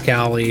the back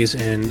alleys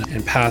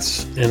and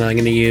paths, and I'm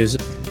going to use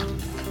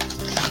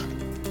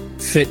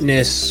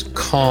fitness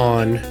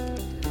con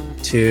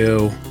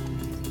to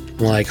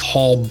like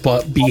haul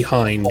butt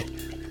behind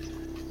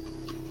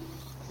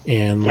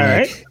and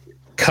like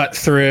cut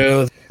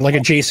through like a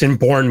Jason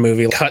Bourne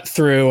movie, cut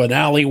through an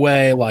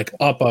alleyway, like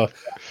up a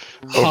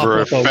over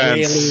a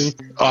fence,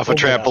 off a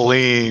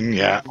trampoline,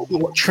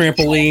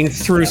 trampoline,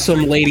 through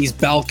some lady's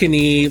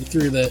balcony,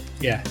 through the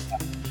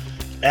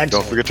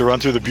Excellent. Don't forget to run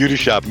through the beauty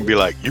shop and be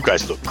like, "You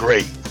guys look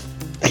great."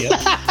 Yep.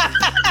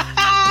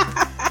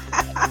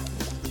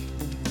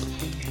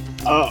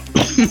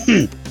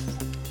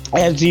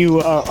 As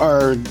you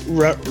are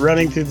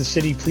running through the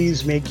city,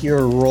 please make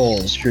your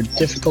rolls. Your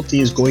difficulty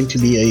is going to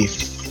be a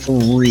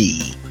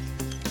 3.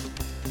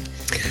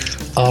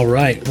 All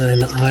right,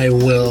 then I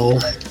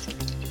will.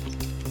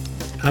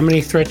 How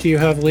many threat do you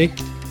have, Lee?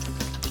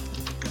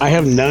 I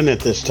have none at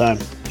this time.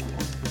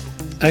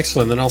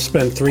 Excellent. Then I'll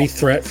spend 3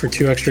 threat for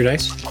 2 extra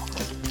dice.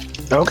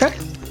 Okay.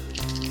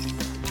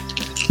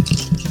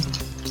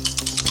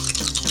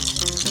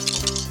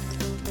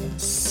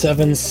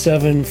 Seven,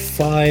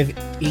 5,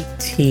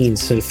 18.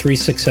 So 3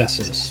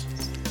 successes.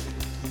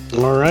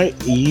 All right.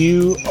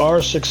 You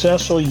are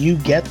successful. You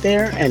get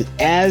there, and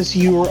as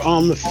you were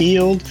on the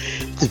field,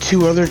 the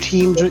 2 other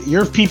teams,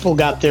 your people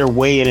got there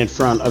way in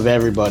front of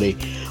everybody.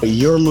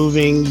 You're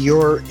moving.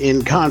 You're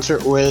in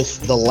concert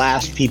with the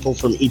last people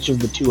from each of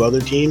the 2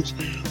 other teams.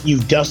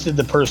 You've dusted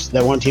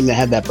that one team that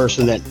had that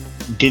person that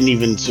didn't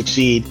even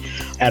succeed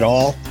at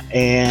all.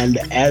 And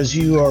as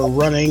you are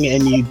running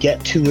and you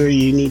get to where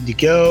you need to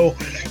go,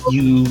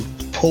 you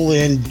pull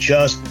in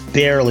just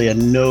barely a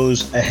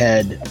nose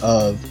ahead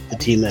of the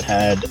team that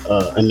had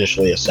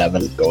initially a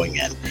 7 going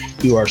in.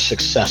 You are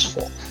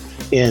successful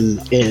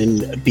in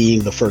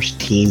being the first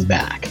team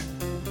back.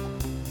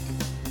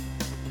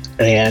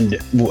 And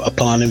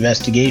upon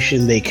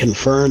investigation, they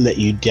confirm that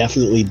you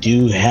definitely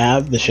do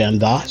have the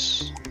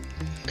Shandas,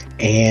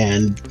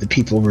 and the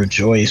people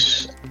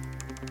rejoice.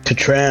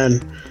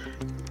 Katran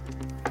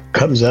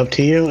comes up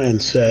to you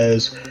and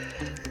says,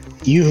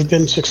 "You have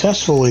been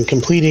successful in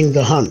completing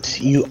the hunt.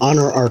 You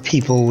honor our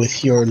people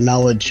with your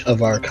knowledge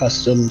of our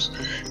customs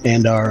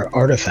and our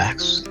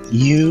artifacts.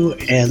 You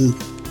and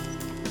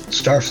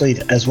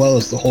Starfleet, as well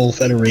as the whole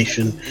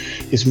Federation,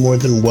 is more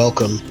than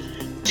welcome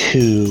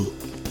to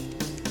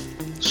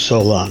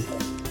Solon,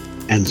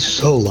 and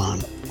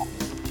Solon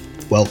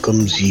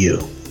welcomes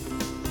you."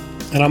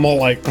 And I'm all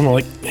like,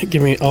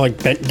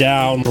 bent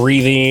down,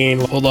 breathing.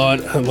 Hold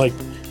on, I'm like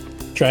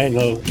trying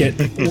to get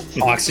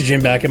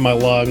oxygen back in my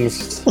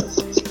lungs.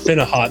 It's been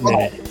a hot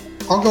minute.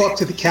 I'll go up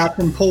to the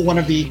captain, pull one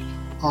of the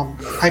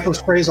hypo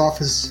sprays off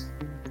his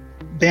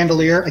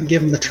bandolier, and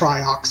give him the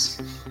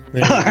Triox.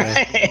 There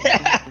you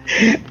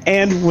go.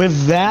 And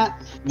with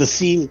that, the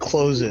scene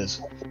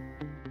closes.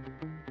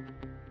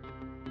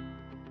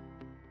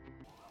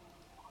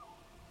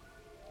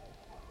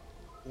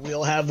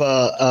 We'll have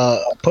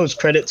a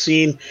post-credit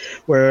scene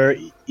where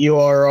you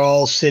are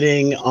all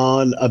sitting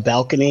on a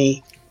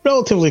balcony,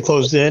 relatively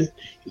closed in.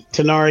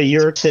 Tanari,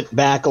 you're sit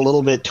back a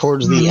little bit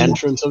towards the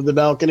entrance of the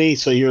balcony,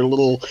 so you're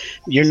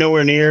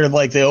nowhere near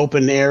like the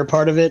open air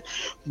part of it,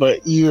 but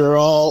you're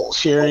all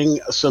sharing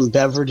some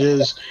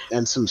beverages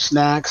and some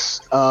snacks,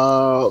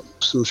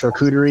 some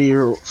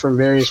charcuterie from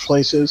various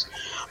places.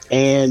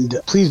 And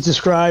please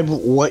describe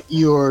what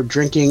you're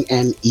drinking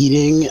and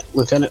eating,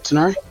 Lieutenant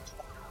Tanari.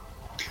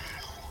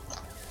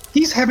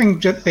 He's having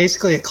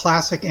basically a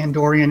classic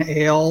Andorian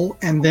ale,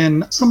 and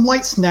then some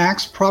light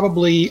snacks,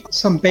 probably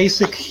some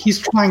basic. He's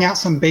trying out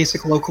some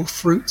basic local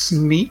fruits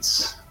and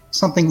meats,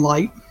 something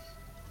light.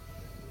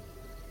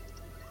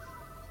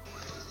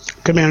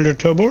 Commander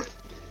Tobor?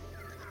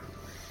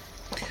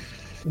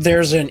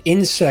 There's an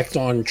insect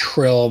on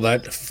Trill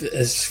that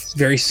is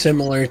very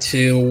similar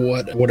to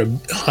what a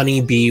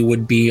honeybee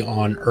would be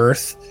on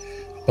Earth,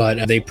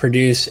 but they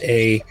produce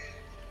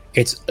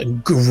it's a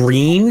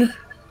green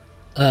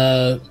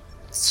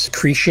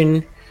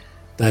secretion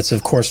that's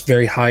of course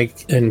very high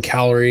in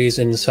calories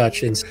and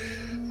such, and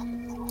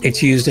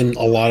it's used in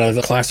a lot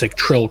of classic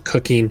Trill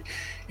cooking.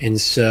 And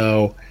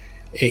so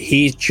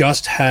he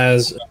just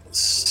has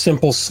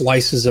simple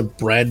slices of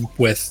bread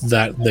with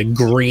the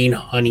green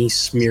honey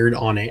smeared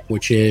on it,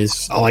 which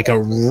is like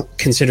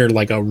considered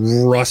like a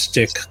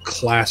rustic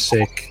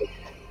classic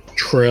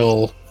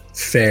Trill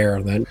fare.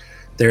 That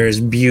there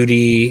is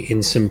beauty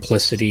in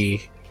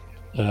simplicity.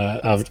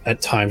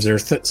 At times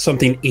there's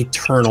something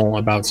eternal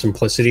about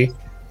simplicity.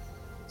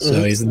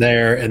 So he's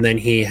there, and then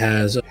he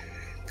has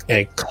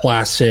a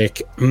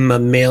classic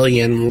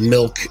mammalian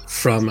milk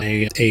from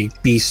a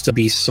beast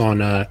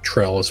on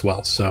Trill as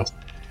well. So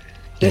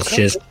it's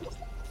just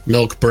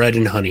milk, bread,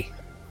 and honey.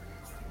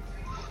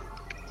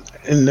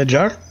 In the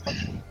jar?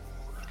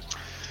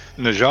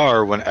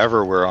 Najar,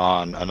 whenever we're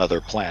on another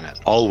planet,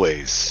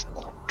 always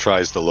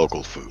tries the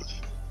local food.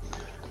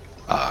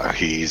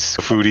 He's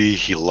a foodie.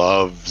 He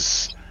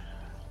loves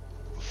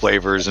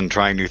flavors and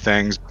trying new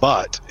things.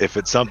 But if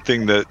it's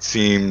something that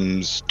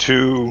seems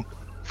too,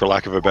 for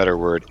lack of a better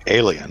word,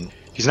 alien,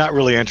 He's not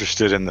really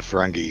interested in the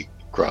Ferengi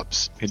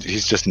grubs.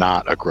 He's just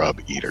not a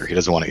grub eater. He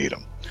doesn't want to eat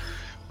them.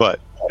 But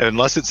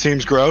unless it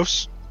seems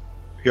gross,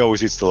 he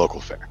always eats the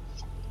local fare.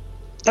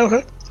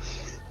 Okay.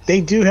 They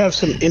do have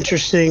some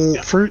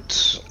interesting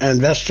fruits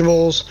and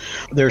vegetables.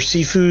 Their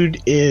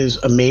seafood is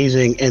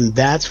amazing, and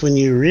that's when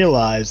you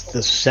realize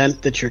the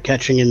scent that you're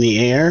catching in the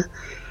air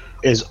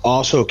is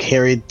also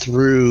carried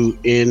through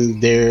in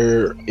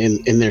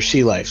their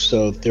sea life.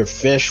 So their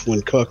fish,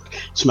 when cooked,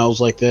 smells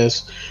like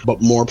this,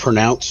 but more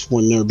pronounced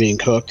when they're being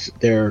cooked.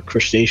 They're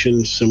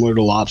crustaceans, similar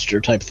to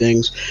lobster type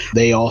things.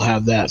 They all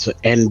have that. So,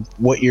 and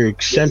what you're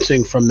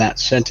sensing from that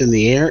scent in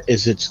the air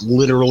is it's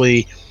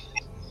literally...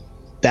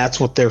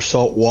 That's what their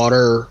salt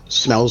water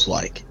smells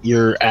like.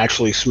 You're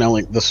actually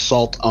smelling the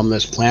salt on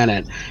this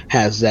planet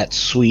has that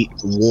sweet,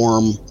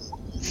 warm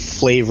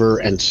flavor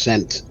and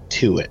scent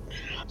to it.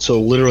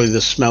 So literally the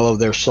smell of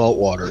their salt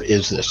water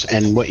is this.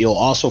 And what you'll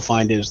also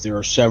find is there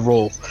are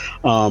several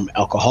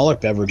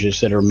alcoholic beverages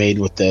that are made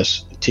with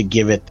this to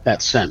give it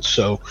that scent.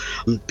 So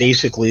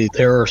basically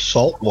their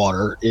salt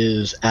water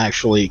is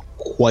actually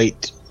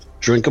quite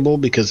drinkable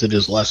because it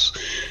is less,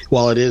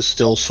 while it is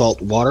still salt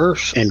water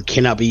and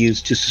cannot be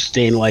used to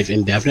sustain life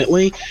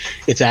indefinitely,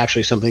 it's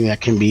actually something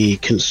that can be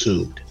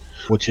consumed,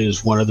 which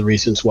is one of the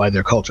reasons why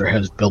their culture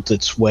has built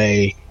its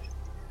way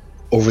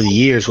over the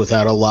years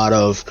without a lot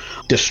of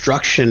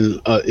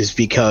destruction, is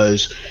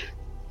because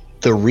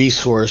the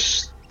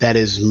resource that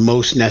is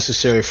most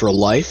necessary for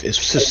life is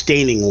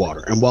sustaining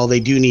water. And while they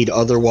do need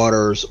other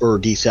waters or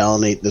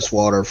desalinate this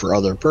water for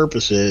other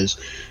purposes,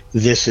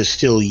 this is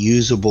still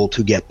usable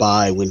to get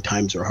by when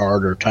times are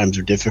hard or times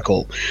are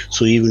difficult.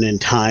 So even in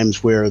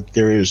times where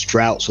there is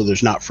drought, so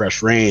there's not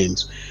fresh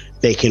rains,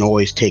 they can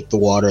always take the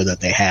water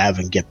that they have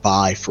and get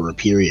by for a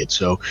period.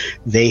 So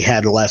they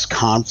had less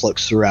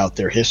conflicts throughout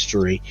their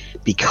history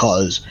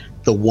because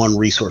the one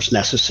resource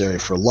necessary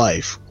for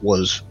life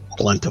was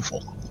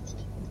plentiful.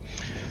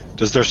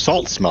 Does their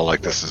salt smell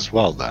like this as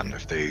well, then,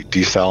 if they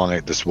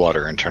desalinate this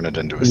water and turn it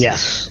into a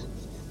Yes,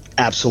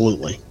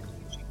 absolutely.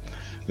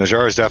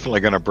 Najjar is definitely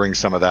going to bring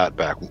some of that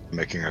back,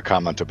 making a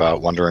comment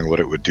about wondering what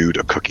it would do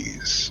to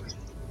cookies.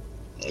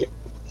 Yep,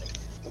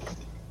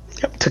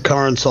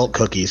 Takaran salt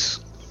cookies.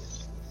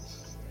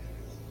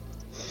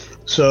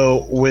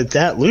 So with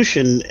that,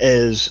 Lucian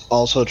is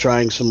also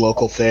trying some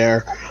local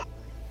fare.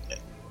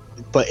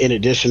 But in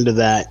addition to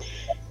that,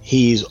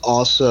 he's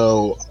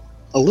also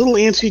a little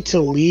antsy to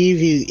leave.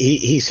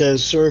 He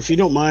says, "Sir, if you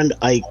don't mind,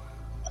 I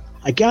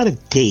got a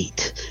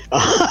date."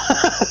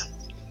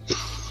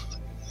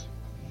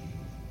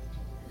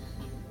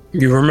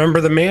 You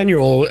remember the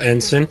manual,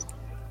 Ensign,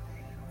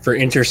 for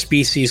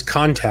interspecies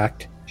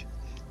contact?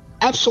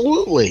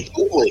 Absolutely.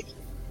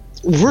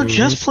 We're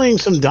just playing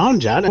some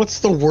Donjon. What's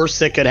the worst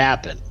that could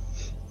happen?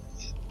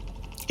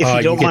 If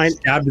you don't mind,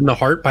 stabbed in the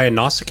heart by a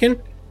Nausicaan?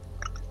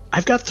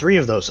 I've got 3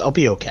 of those. I'll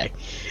be okay.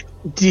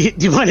 Do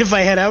you mind if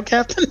I head out,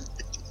 Captain?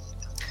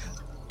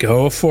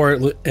 Go for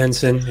it,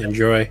 Ensign.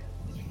 Enjoy.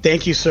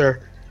 Thank you,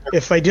 sir.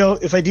 If I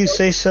do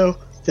say so,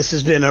 this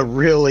has been a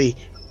really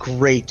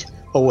great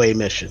away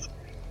mission.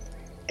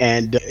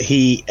 And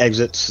he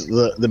exits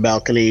the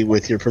balcony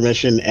with your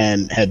permission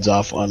and heads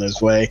off on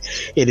his way.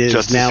 It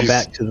is now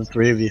back to the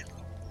 3 of you.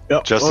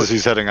 Just as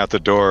he's heading out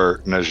the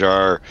door,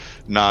 Najjar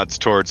nods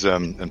towards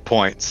him and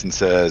points and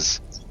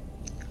says,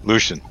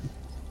 "Lucian,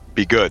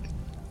 be good.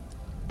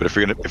 But if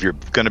you're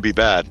gonna be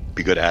bad,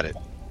 be good at it."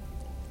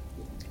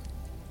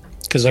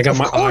 Because I got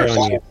my eye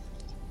on you.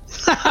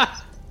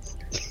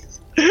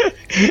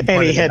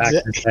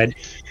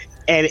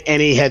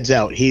 And he heads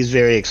out. He's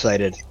very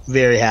excited,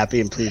 very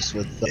happy and pleased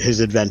with his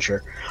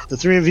adventure. The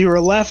 3 of you are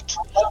left.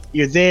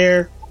 You're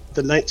there.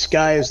 The night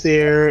sky is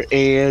there,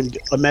 and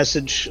a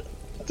message.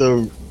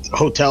 The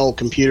hotel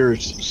computer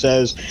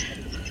says,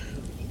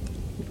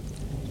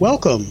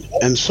 "Welcome,"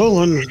 and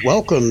Solon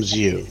welcomes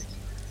you.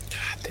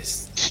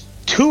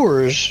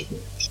 Tours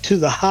to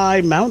the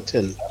high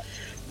mountain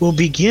will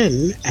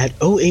begin at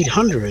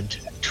 0800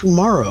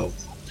 tomorrow.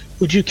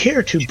 Would you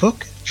care to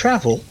book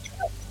travel?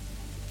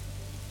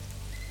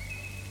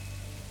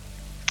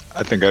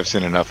 I think I've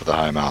seen enough of the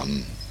high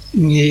mountain.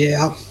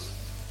 Yeah.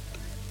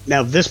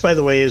 Now, this, by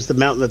the way, is the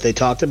mountain that they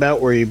talked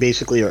about, where you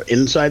basically are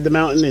inside the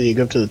mountain and you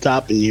go up to the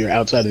top and you're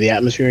outside of the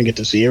atmosphere and get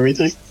to see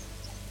everything.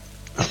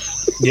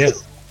 Yeah,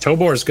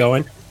 Tobor's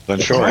going. Then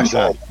sure,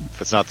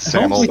 if it's not the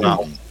same old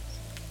mountain.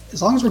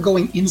 As long as we're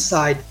going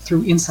inside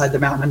the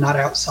mountain and not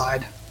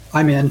outside,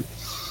 I'm in.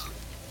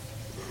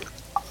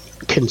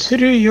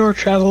 Consider your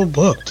travel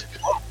booked.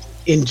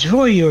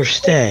 Enjoy your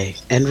stay,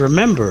 and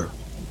remember,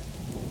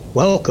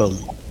 welcome.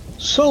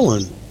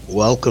 Solon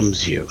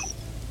welcomes you.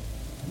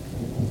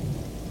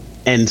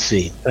 End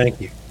scene. Thank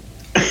you.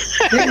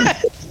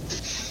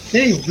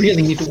 They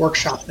really need to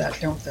workshop that,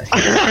 don't they?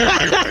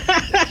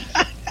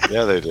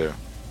 Yeah, they do.